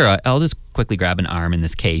say, sure, I'll just quickly grab an arm in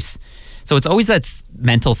this case. So it's always that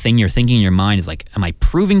mental thing you're thinking in your mind is like, am I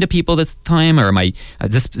proving to people this time, or am I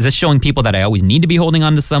is this showing people that I always need to be holding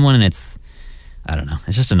on to someone? And it's, I don't know,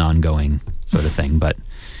 it's just an ongoing sort of thing. But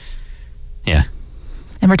yeah.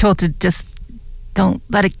 And we're told to just don't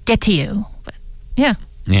let it get to you. But yeah.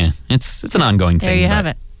 Yeah, it's an ongoing thing. There you have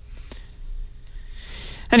it.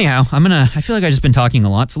 Anyhow, I feel like I've just been talking a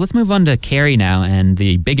lot, so let's move on to Carrie now and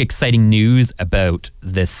the big exciting news about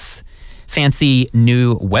this fancy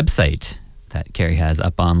new website that Carrie has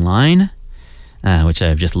up online, which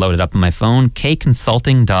I've just loaded up on my phone,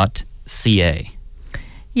 kconsulting.ca.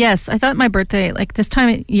 Yes, I thought my birthday, like this time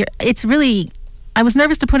of year, it's really, I was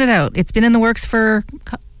nervous to put it out. It's been in the works for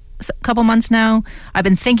a couple months now. I've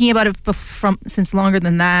been thinking about it since longer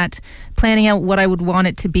than that, planning out what I would want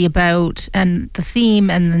it to be about and the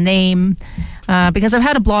theme and the name, because I've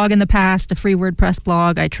had a blog in the past, a free WordPress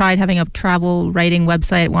blog. I tried having a travel writing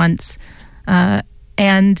website once,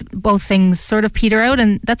 and both things sort of peter out,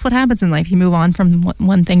 and that's what happens in life. You move on from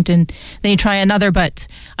one thing to then you try another, but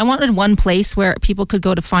I wanted one place where people could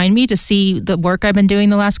go to find me to see the work I've been doing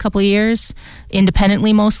the last couple of years,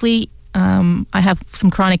 independently mostly. I have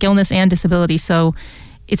some chronic illness and disability, so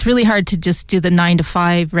it's really hard to just do the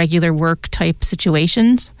 9-to-5 regular work type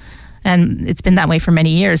situations, and it's been that way for many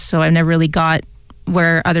years, so I've never really got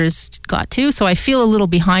where others got to, so I feel a little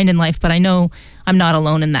behind in life, but I know I'm not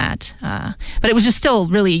alone in that. But it was just still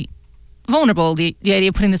really vulnerable, the idea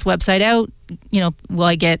of putting this website out. Will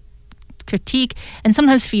I get critique? And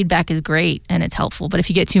sometimes feedback is great and it's helpful, but if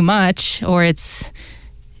you get too much or it's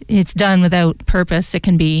done without purpose, it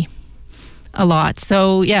can be a lot.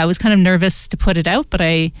 So yeah, I was kind of nervous to put it out, but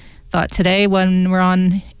I thought today when we're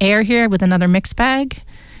on air here with another mixed bag,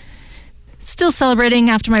 still celebrating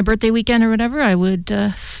after my birthday weekend or whatever, I would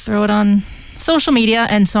throw it on social media,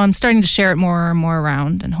 and so I'm starting to share it more and more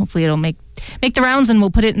around, and hopefully it'll make the rounds, and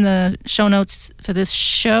we'll put it in the show notes for this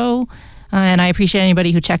show, and I appreciate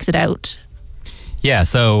anybody who checks it out. Yeah,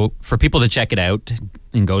 so for people to check it out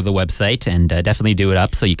and go to the website and definitely do it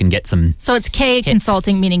up so you can get some So it's K hits.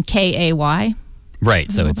 Consulting, meaning K-A-Y.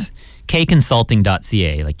 Right, so it's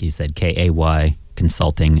kconsulting.ca, like you said, K-A-Y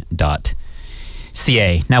consulting.ca.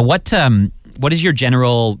 Now, what is your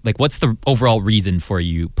general, what's the overall reason for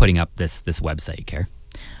you putting up this website, Care?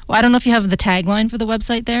 Well, I don't know if you have the tagline for the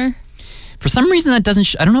website there. For some reason, that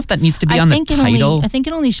doesn't, I don't know if that needs to be on the title. I think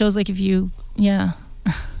it only shows if you, yeah.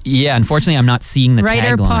 Yeah, unfortunately, I'm not seeing the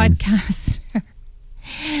Writer, tagline. podcaster.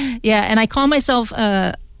 Yeah, and I call myself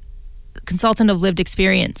a consultant of lived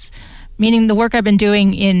experience, meaning the work I've been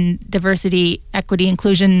doing in diversity, equity,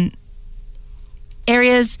 inclusion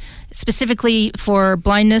areas, specifically for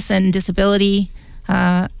blindness and disability.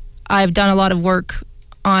 I've done a lot of work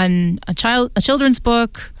on a children's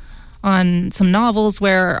book, on some novels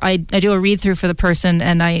where I do a read-through for the person,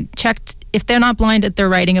 and I checked if they're not blind, that they're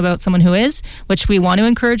writing about someone who is, which we want to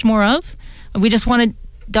encourage more of. We just want it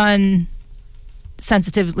done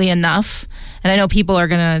sensitively enough. And I know people are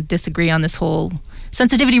going to disagree on this whole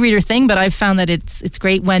sensitivity reader thing, but I've found that it's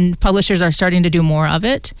great when publishers are starting to do more of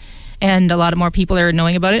it. And a lot of more people are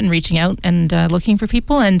knowing about it and reaching out and looking for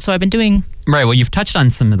people. And so I've been doing... Right, well, you've touched on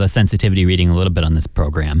some of the sensitivity reading a little bit on this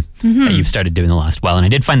program that you've started doing the last while. And I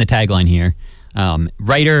did find the tagline here.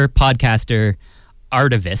 Writer, podcaster,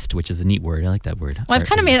 artivist, which is a neat word. I like that word. Well, I've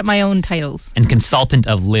kind of made up my own titles. And consultant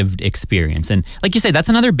of lived experience. And like you say, that's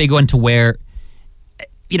another big one to where,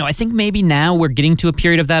 I think maybe now we're getting to a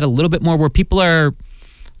period of that a little bit more where people are,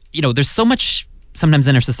 there's so much sometimes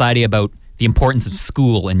in our society about the importance of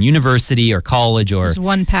school and university or college or... There's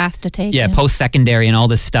one path to take. Yeah, post-secondary and all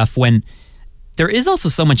this stuff when there is also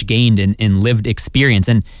so much gained in lived experience.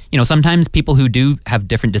 And, sometimes people who do have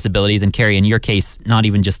different disabilities and carry, in your case, not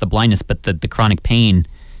even just the blindness, but the chronic pain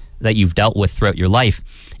that you've dealt with throughout your life,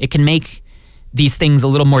 it can make these things a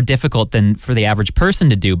little more difficult than for the average person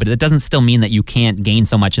to do. But it doesn't still mean that you can't gain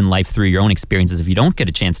so much in life through your own experiences if you don't get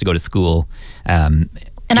a chance to go to school.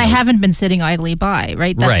 And I haven't been sitting idly by,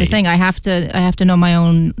 right? That's the thing. I have to know my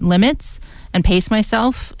own limits and pace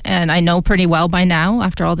myself. And I know pretty well by now,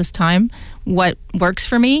 after all this time, what works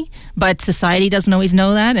for me. But society doesn't always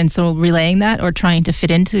know that. And so relaying that or trying to fit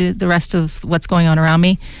into the rest of what's going on around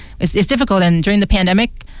me is difficult. And during the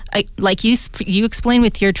pandemic, like you explained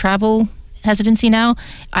with your travel hesitancy now,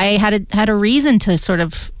 I had a reason to sort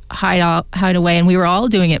of hide away. And we were all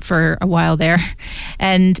doing it for a while there.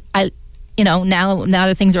 And now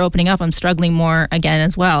that things are opening up, I'm struggling more again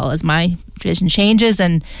as well as my vision changes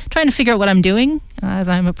and trying to figure out what I'm doing as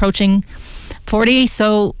I'm approaching 40.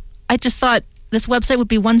 So I just thought this website would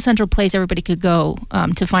be one central place everybody could go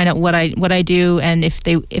to find out what I do, and if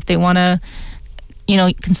they want to,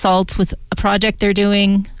 consult with a project they're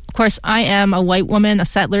doing. Of course, I am a white woman, a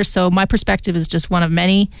settler, so my perspective is just one of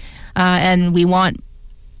many, and we want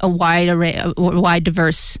a wide,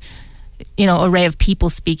 diverse, array of people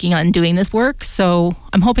speaking and doing this work. So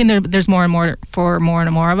I'm hoping there's more and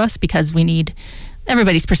more of us, because we need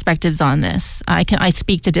everybody's perspectives on this. I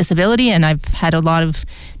speak to disability, and I've had a lot of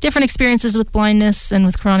different experiences with blindness and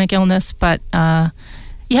with chronic illness, but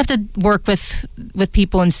you have to work with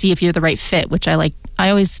people and see if you're the right fit, which I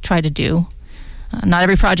always try to do. Not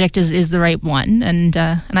every project is the right one, and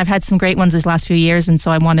I've had some great ones these last few years, and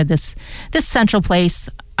so I wanted this central place.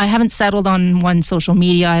 I haven't settled on one social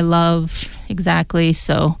media I love exactly,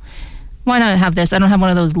 so why not have this? I don't have one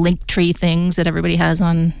of those link tree things that everybody has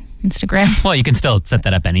on Instagram. Well, you can still set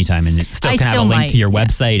that up anytime, and it still can have a link to your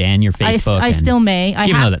website and your Facebook. I still may.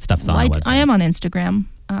 Even though that stuff's on our website. I am on Instagram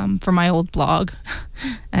for my old blog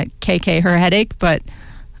at KK Her Headache, but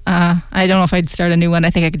I don't know if I'd start a new one. I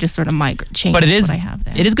think I could just sort of change what I have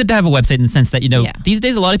there. It is good to have a website in the sense that, these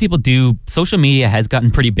days a lot of people do, social media has gotten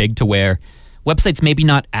pretty big to where websites maybe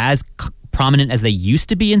not as prominent as they used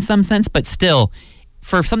to be in some sense, but still,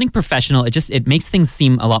 for something professional, it makes things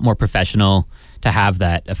seem a lot more professional to have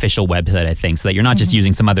that official website, I think, so that you're not just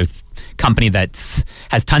using some other company that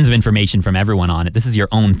has tons of information from everyone on it. This is your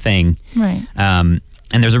own thing. Right.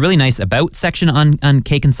 And there's a really nice About section on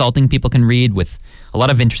K Consulting people can read, with a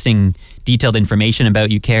lot of interesting, detailed information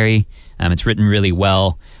about you, Carrie. It's written really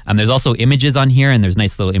well. There's also images on here, and there's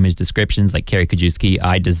nice little image descriptions, like Carrie Kajewski,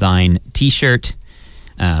 I Design T-shirt.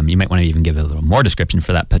 You might want to even give a little more description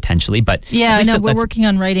for that potentially, but yeah, I know we're working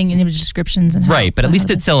on writing image descriptions and right. But at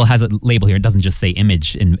least it still has a label here. It doesn't just say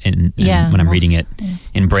image when I'm reading it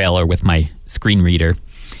in Braille or with my screen reader.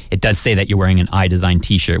 It does say that you're wearing an I Design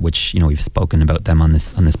T-shirt, which we've spoken about them on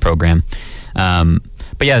this program.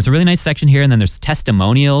 But yeah, there's a really nice section here, and then there's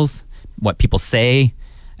testimonials, what people say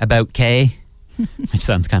about K, which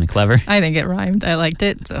sounds kind of clever. I think it rhymed. I liked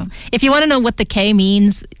it. So if you want to know what the K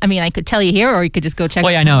means, I could tell you here, or you could just go check.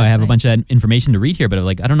 Well, yeah, I know. I have a bunch of information to read here, but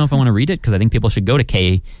I don't know if I want to read it, because I think people should go to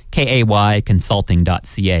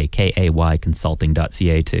kayconsulting.ca,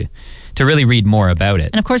 kayconsulting.ca to really read more about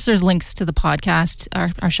it. And of course, there's links to the podcast,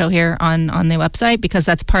 our show here on the website, because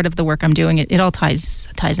that's part of the work I'm doing. It all ties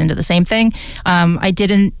into the same thing. I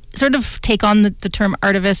didn't sort of take on the term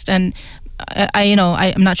artivist, and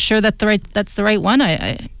I'm not sure that's the right one.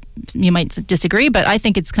 You might disagree, but I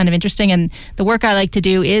think it's kind of interesting. And the work I like to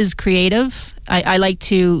do is creative. I like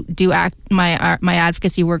to do my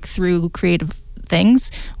advocacy work through creative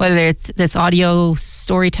things, whether it's audio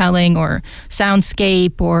storytelling or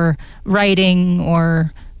soundscape or writing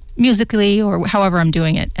or musically or however I'm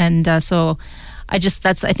doing it. And so I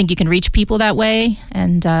think you can reach people that way.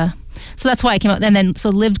 And so that's why I came out. And then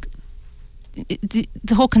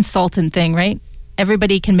the whole consultant thing, right?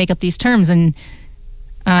 Everybody can make up these terms, and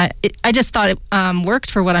I just thought it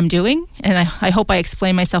worked for what I'm doing, and I hope I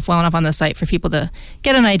explain myself well enough on the site for people to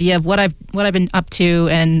get an idea of what I've been up to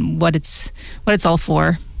and what it's all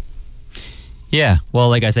for. Yeah, well,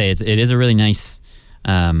 like I say, it is a really nice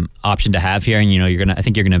option to have here, and I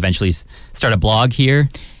think you're gonna eventually start a blog here.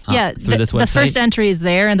 Through this website. The first entry is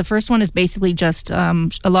there, and the first one is basically just a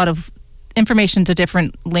lot of information to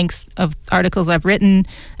different links of articles I've written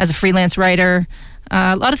as a freelance writer.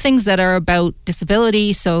 A lot of things that are about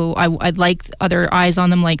disability, so I'd like other eyes on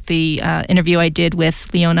them, like the interview I did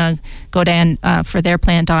with Leona Godin for their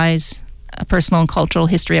Plant Eyes, A Personal and Cultural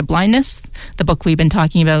History of Blindness, the book we've been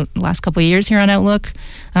talking about the last couple of years here on Outlook,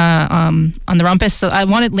 on the Rumpus. So I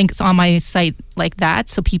wanted links on my site like that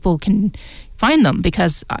so people can find them,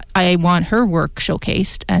 because I want her work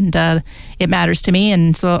showcased, and it matters to me.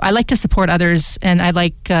 And so I like to support others, and I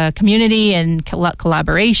like community and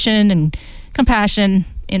collaboration and compassion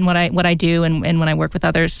in what I do and when I work with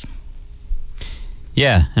others.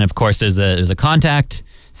 Yeah, and of course there's a contact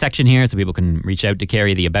section here, so people can reach out to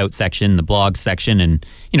Carrie, the About section, the blog section, and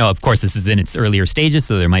of course this is in its earlier stages,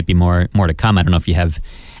 so there might be more to come. I don't know if you have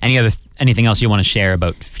anything else you want to share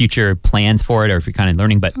about future plans for it, or if you're kind of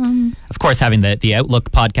learning, but of course having the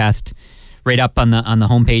Outlook podcast right up on the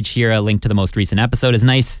homepage here, a link to the most recent episode is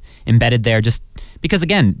nice, embedded there, just because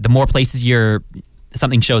again, the more places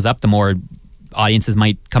something shows up, the more audiences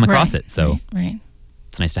might come across it. So right.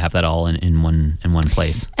 It's nice to have that all in one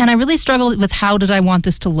place. And I really struggled with how did I want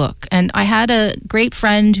this to look. And I had a great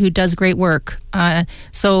friend who does great work.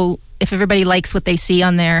 So if everybody likes what they see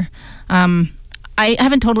on there, I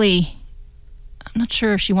haven't totally I'm not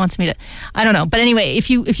sure if she wants me to. I don't know. But anyway, if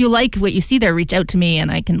you like what you see there, reach out to me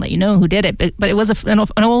and I can let you know who did it. But it was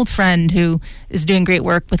an old friend who is doing great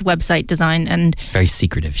work with website design. And It's very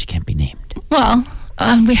secretive. She can't be named. well,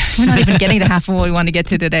 we're not even getting to half of what we want to get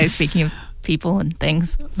to today. Speaking of people and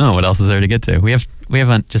things. Oh, what else is there to get to? We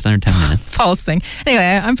have just under 10 minutes. Paul's thing. Anyway,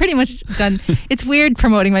 I'm pretty much done. It's weird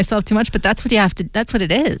promoting myself too much, but that's what you have to. That's what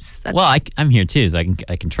it is. Well, I'm here too, so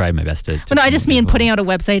I can try my best to. Well, no, I just mean putting out a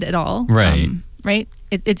website at all. Right. Right.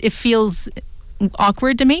 It feels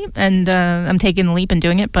awkward to me, and I'm taking the leap and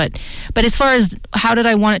doing it. But as far as how did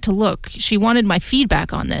I want it to look, she wanted my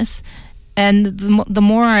feedback on this, and the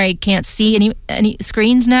more I can't see any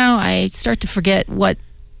screens now, I start to forget what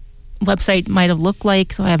website might have looked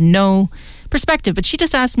like, so I have no perspective. But she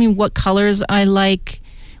just asked me what colors I like,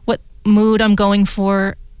 what mood I'm going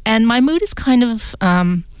for, and my mood is kind of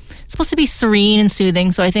supposed to be serene and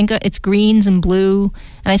soothing, so I think it's greens and blue,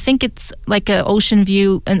 and I think it's like an ocean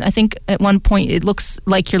view, and I think at one point it looks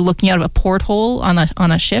like you're looking out of a porthole on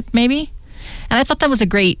a ship maybe, and I thought that was a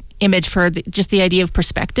great image for just the idea of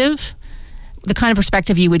perspective, the kind of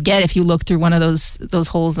perspective you would get if you look through one of those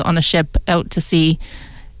holes on a ship out to sea.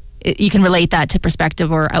 You can relate that to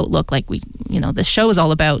perspective or outlook, like this show is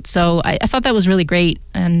all about. So I thought that was really great,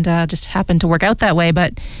 and just happened to work out that way.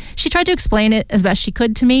 But she tried to explain it as best she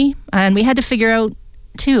could to me, and we had to figure out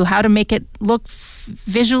too how to make it look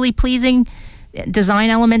visually pleasing,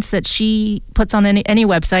 design elements that she puts on any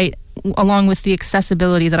website, along with the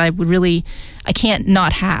accessibility that I can't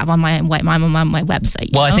not have on my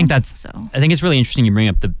website. Well, I think I think it's really interesting you bring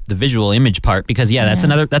up the visual image part, because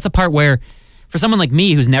that's a part where, for someone like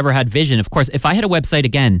me who's never had vision, of course, if I had a website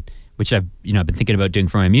again, which I've been thinking about doing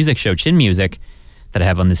for my music show, Chin Music, that I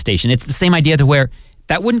have on this station, it's the same idea to where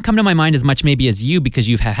that wouldn't come to my mind as much maybe as you, because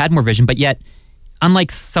you've had more vision, but yet,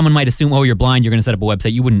 unlike someone might assume, oh, you're blind, you're going to set up a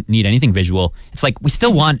website, you wouldn't need anything visual. It's like we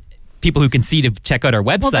still want people who can see to check out our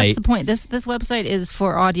website. Well, that's the point. This website is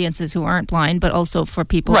for audiences who aren't blind, but also for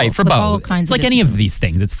people right, for with both. all kinds it's like any of these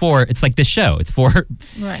things. It's like this show. It's for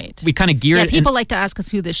right. We kind of gear it. People like to ask us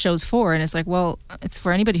who this show's for, and it's like, well, it's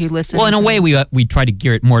for anybody who listens. Well, in a way, we try to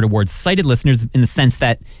gear it more towards sighted listeners, in the sense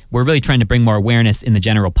that we're really trying to bring more awareness in the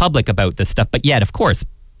general public about this stuff. But yet, of course,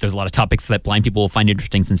 there's a lot of topics that blind people will find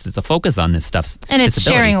interesting, since it's a focus on this stuff. And it's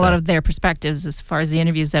sharing a lot of their perspectives as far as the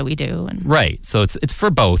interviews that we do. Right. So it's for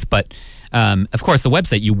both. But of course, the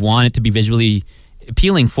website, you want it to be visually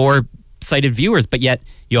appealing for sighted viewers, but yet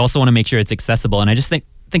you also want to make sure it's accessible. And I just think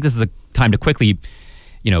this is a time to quickly,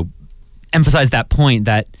 emphasize that point,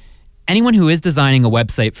 that anyone who is designing a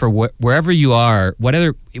website for wherever you are,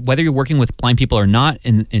 whether you're working with blind people or not,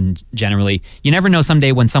 in generally, you never know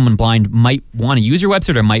someday when someone blind might want to use your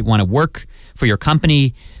website or might want to work for your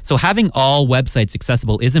company. So having all websites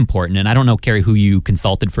accessible is important. And I don't know, Carrie, who you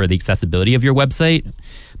consulted for the accessibility of your website,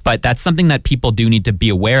 but that's something that people do need to be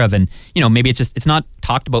aware of. And, maybe it's not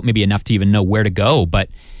talked about maybe enough to even know where to go. But,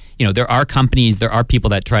 there are companies, there are people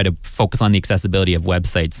that try to focus on the accessibility of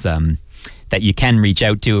websites that you can reach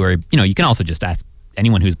out to, or, you can also just ask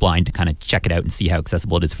anyone who's blind to kind of check it out and see how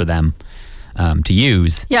accessible it is for them to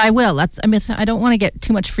use. Yeah, I will. I don't want to get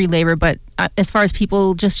too much free labor, but as far as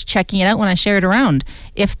people just checking it out when I share it around,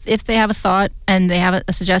 if they have a thought and they have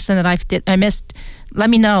a suggestion that I missed, let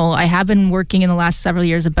me know. I have been working in the last several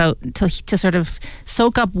years to sort of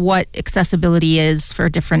soak up what accessibility is for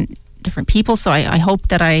different people. So I hope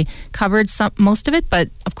that I covered most of it, but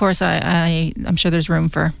of course I'm sure there's room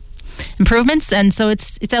for improvements, and so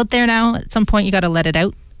it's out there now. At some point you got to let it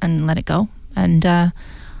out and let it go, and I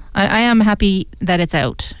am happy that it's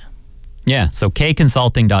out. Yeah, so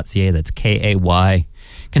kconsulting.ca, that's KAY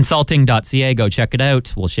consulting.ca. Go check it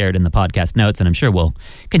out. We'll share it in the podcast notes, and I'm sure we'll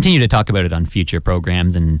continue to talk about it on future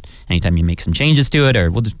programs, and anytime you make some changes to it, or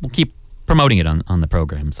we'll keep promoting it on the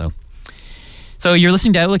program. So you're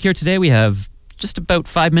listening to Outlook here today. We have just about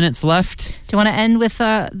 5 minutes left. Do you want to end with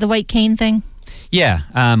the white cane thing? Yeah,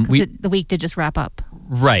 the week did just wrap up.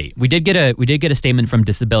 Right. We did get a statement from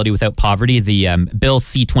Disability Without Poverty. The Bill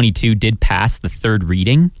C-22 did pass the third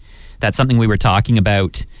reading. That's something we were talking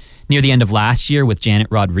about near the end of last year with Janet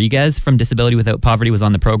Rodriguez from Disability Without Poverty was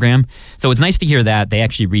on the program. So it's nice to hear that. They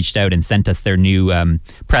actually reached out and sent us their new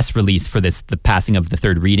press release for the passing of the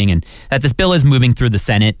third reading, and that this bill is moving through the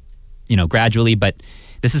Senate, gradually, but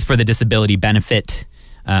this is for the disability benefit,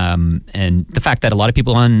 and the fact that a lot of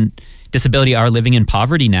people on disability are living in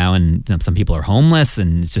poverty now, and some people are homeless,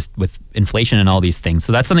 and it's just with inflation and all these things.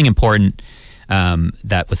 So that's something important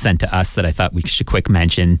that was sent to us that I thought we should quick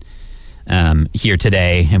mention here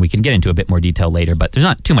today, and we can get into a bit more detail later, but there's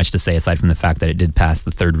not too much to say aside from the fact that it did pass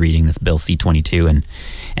the third reading, this Bill C-22,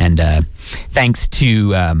 and thanks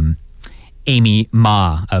to Amy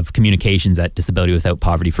Ma of communications at Disability Without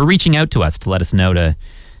Poverty for reaching out to us to let us know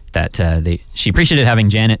that she appreciated having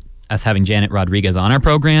Janet Rodriguez on our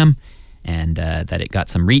program, and that it got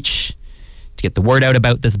some reach to get the word out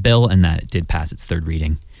about this bill, and that it did pass its third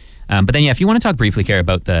reading. But then, if you want to talk briefly, Cara,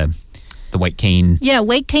 about the White Cane. Yeah,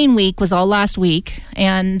 White Cane Week was all last week,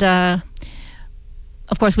 and of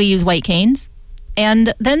course we use white canes.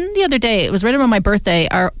 And then the other day, it was right around my birthday,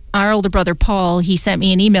 our older brother Paul, he sent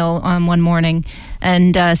me an email one morning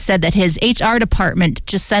and said that his HR department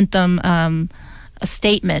just sent them a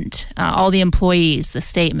statement, all the employees, the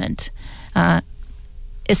statement.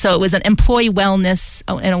 So it was an employee wellness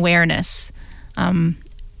and awareness. And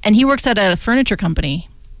he works at a furniture company,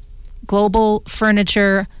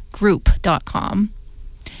 globalfurnituregroup.com.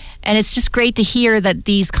 And it's just great to hear that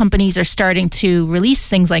these companies are starting to release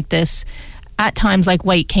things like this at times like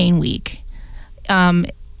White Cane Week.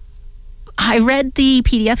 I read the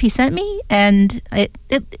PDF he sent me, and it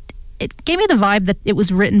gave me the vibe that it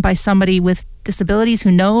was written by somebody with disabilities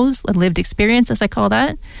who knows a lived experience, as I call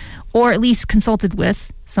that, or at least consulted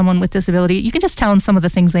with someone with disability. You can just tell them some of the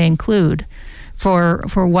things they include for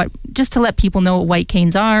what, just to let people know what white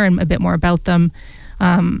canes are and a bit more about them,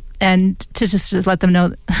 and to just let them know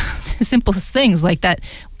the simplest things like that.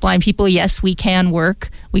 Blind people, yes, we can work,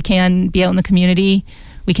 we can be out in the community,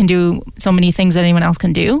 we can do so many things that anyone else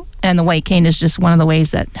can do, and the white cane is just one of the ways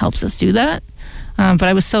that helps us do that. But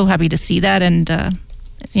I was so happy to see that, and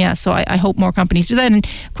so I hope more companies do that. And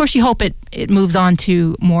of course, you hope it moves on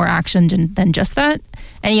to more action than just that.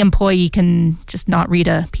 Any employee can just not read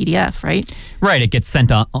a PDF, right? Right. It gets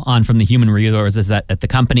sent on from the human resources at the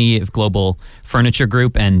company of Global Furniture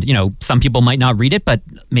Group. And, some people might not read it, but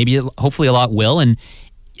maybe, hopefully a lot will. And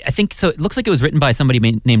I think so. It looks like it was written by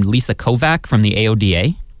somebody named Lisa Kovac from the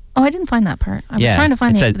AODA. Oh, I didn't find that part. I was trying to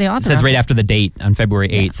find the author. It says right after the date on February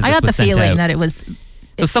 8th. I got the feeling that it was...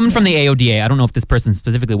 So someone from the AODA, I don't know if this person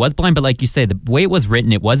specifically was blind, but like you say, the way it was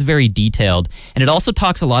written, it was very detailed. And it also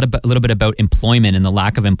talks a little bit about employment and the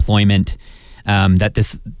lack of employment, that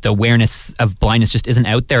the awareness of blindness just isn't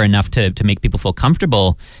out there enough to make people feel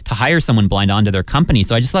comfortable to hire someone blind onto their company.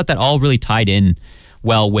 So I just thought that all really tied in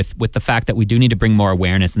well with the fact that we do need to bring more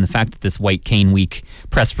awareness, and the fact that this White Cane Week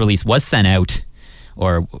press release was sent out,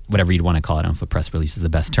 or whatever you'd want to call it. I don't know if a press release is the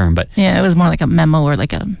best term, but... Yeah, it was more like a memo or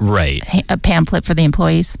like a pamphlet for the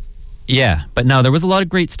employees. Yeah, but no, there was a lot of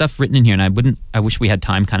great stuff written in here, and I wish we had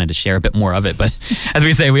time kind of to share a bit more of it, but as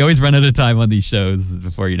we say, we always run out of time on these shows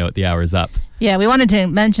before you know it, the hour is up. Yeah, we wanted to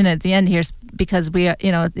mention it at the end here because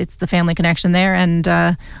it's the family connection there, and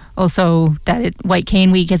also that White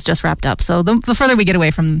Cane Week has just wrapped up, so the further we get away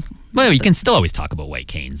from... Well, you can still always talk about white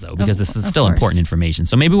canes, though, because this is still important information.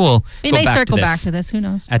 So maybe we may circle back to this. Who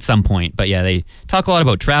knows? At some point. But yeah, they talk a lot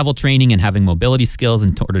about travel training and having mobility skills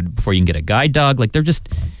before you can get a guide dog. Like, they're just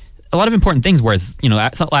a lot of important things. Whereas,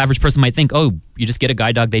 the average person might think, oh, you just get a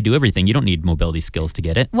guide dog, they do everything. You don't need mobility skills to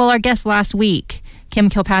get it. Well, our guest last week, Kim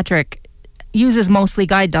Kilpatrick, uses mostly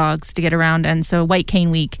guide dogs to get around, and so White Cane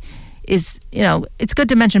Week is, it's good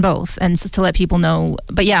to mention both and so to let people know.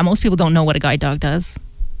 But yeah, most people don't know what a guide dog does.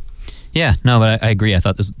 Yeah, no, but I agree. I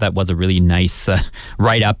thought that was a really nice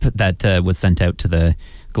write-up that was sent out to the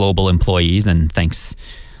Global employees, and thanks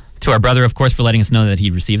to our brother, of course, for letting us know that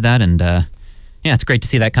he received that. And it's great to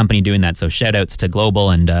see that company doing that. So shout-outs to Global,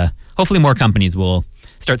 and hopefully more companies will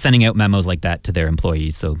start sending out memos like that to their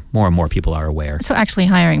employees, so more and more people are aware. So actually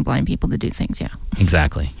hiring blind people to do things, yeah.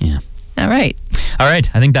 Exactly, yeah. All right, I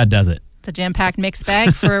think that does it. The jam-packed mixed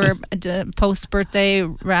bag for post-birthday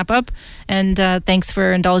wrap-up. And thanks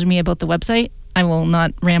for indulging me about the website. I will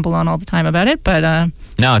not ramble on all the time about it, but...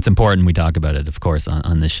 No, it's important we talk about it, of course,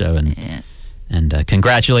 on this show. And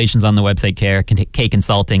congratulations on the website, K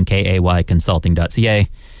Consulting, KAY Consulting.ca.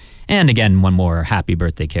 And again, one more happy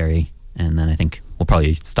birthday, Carrie. And then I think we'll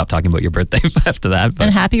probably stop talking about your birthday after that. But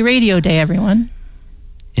and happy Radio Day, everyone.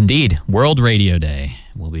 Indeed, World Radio Day.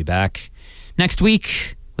 We'll be back next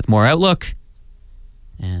week with more Outlook,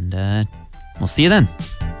 and we'll see you then.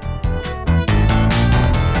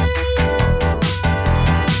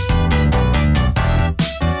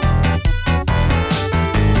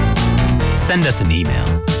 Send us an email,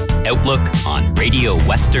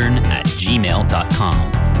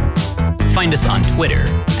 outlookонradiowestern@gmail.com. Find us on Twitter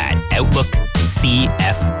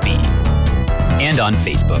 @OutlookCFB, and on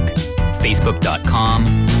Facebook,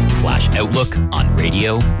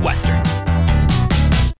 facebook.com/OutlookOnRadioWestern.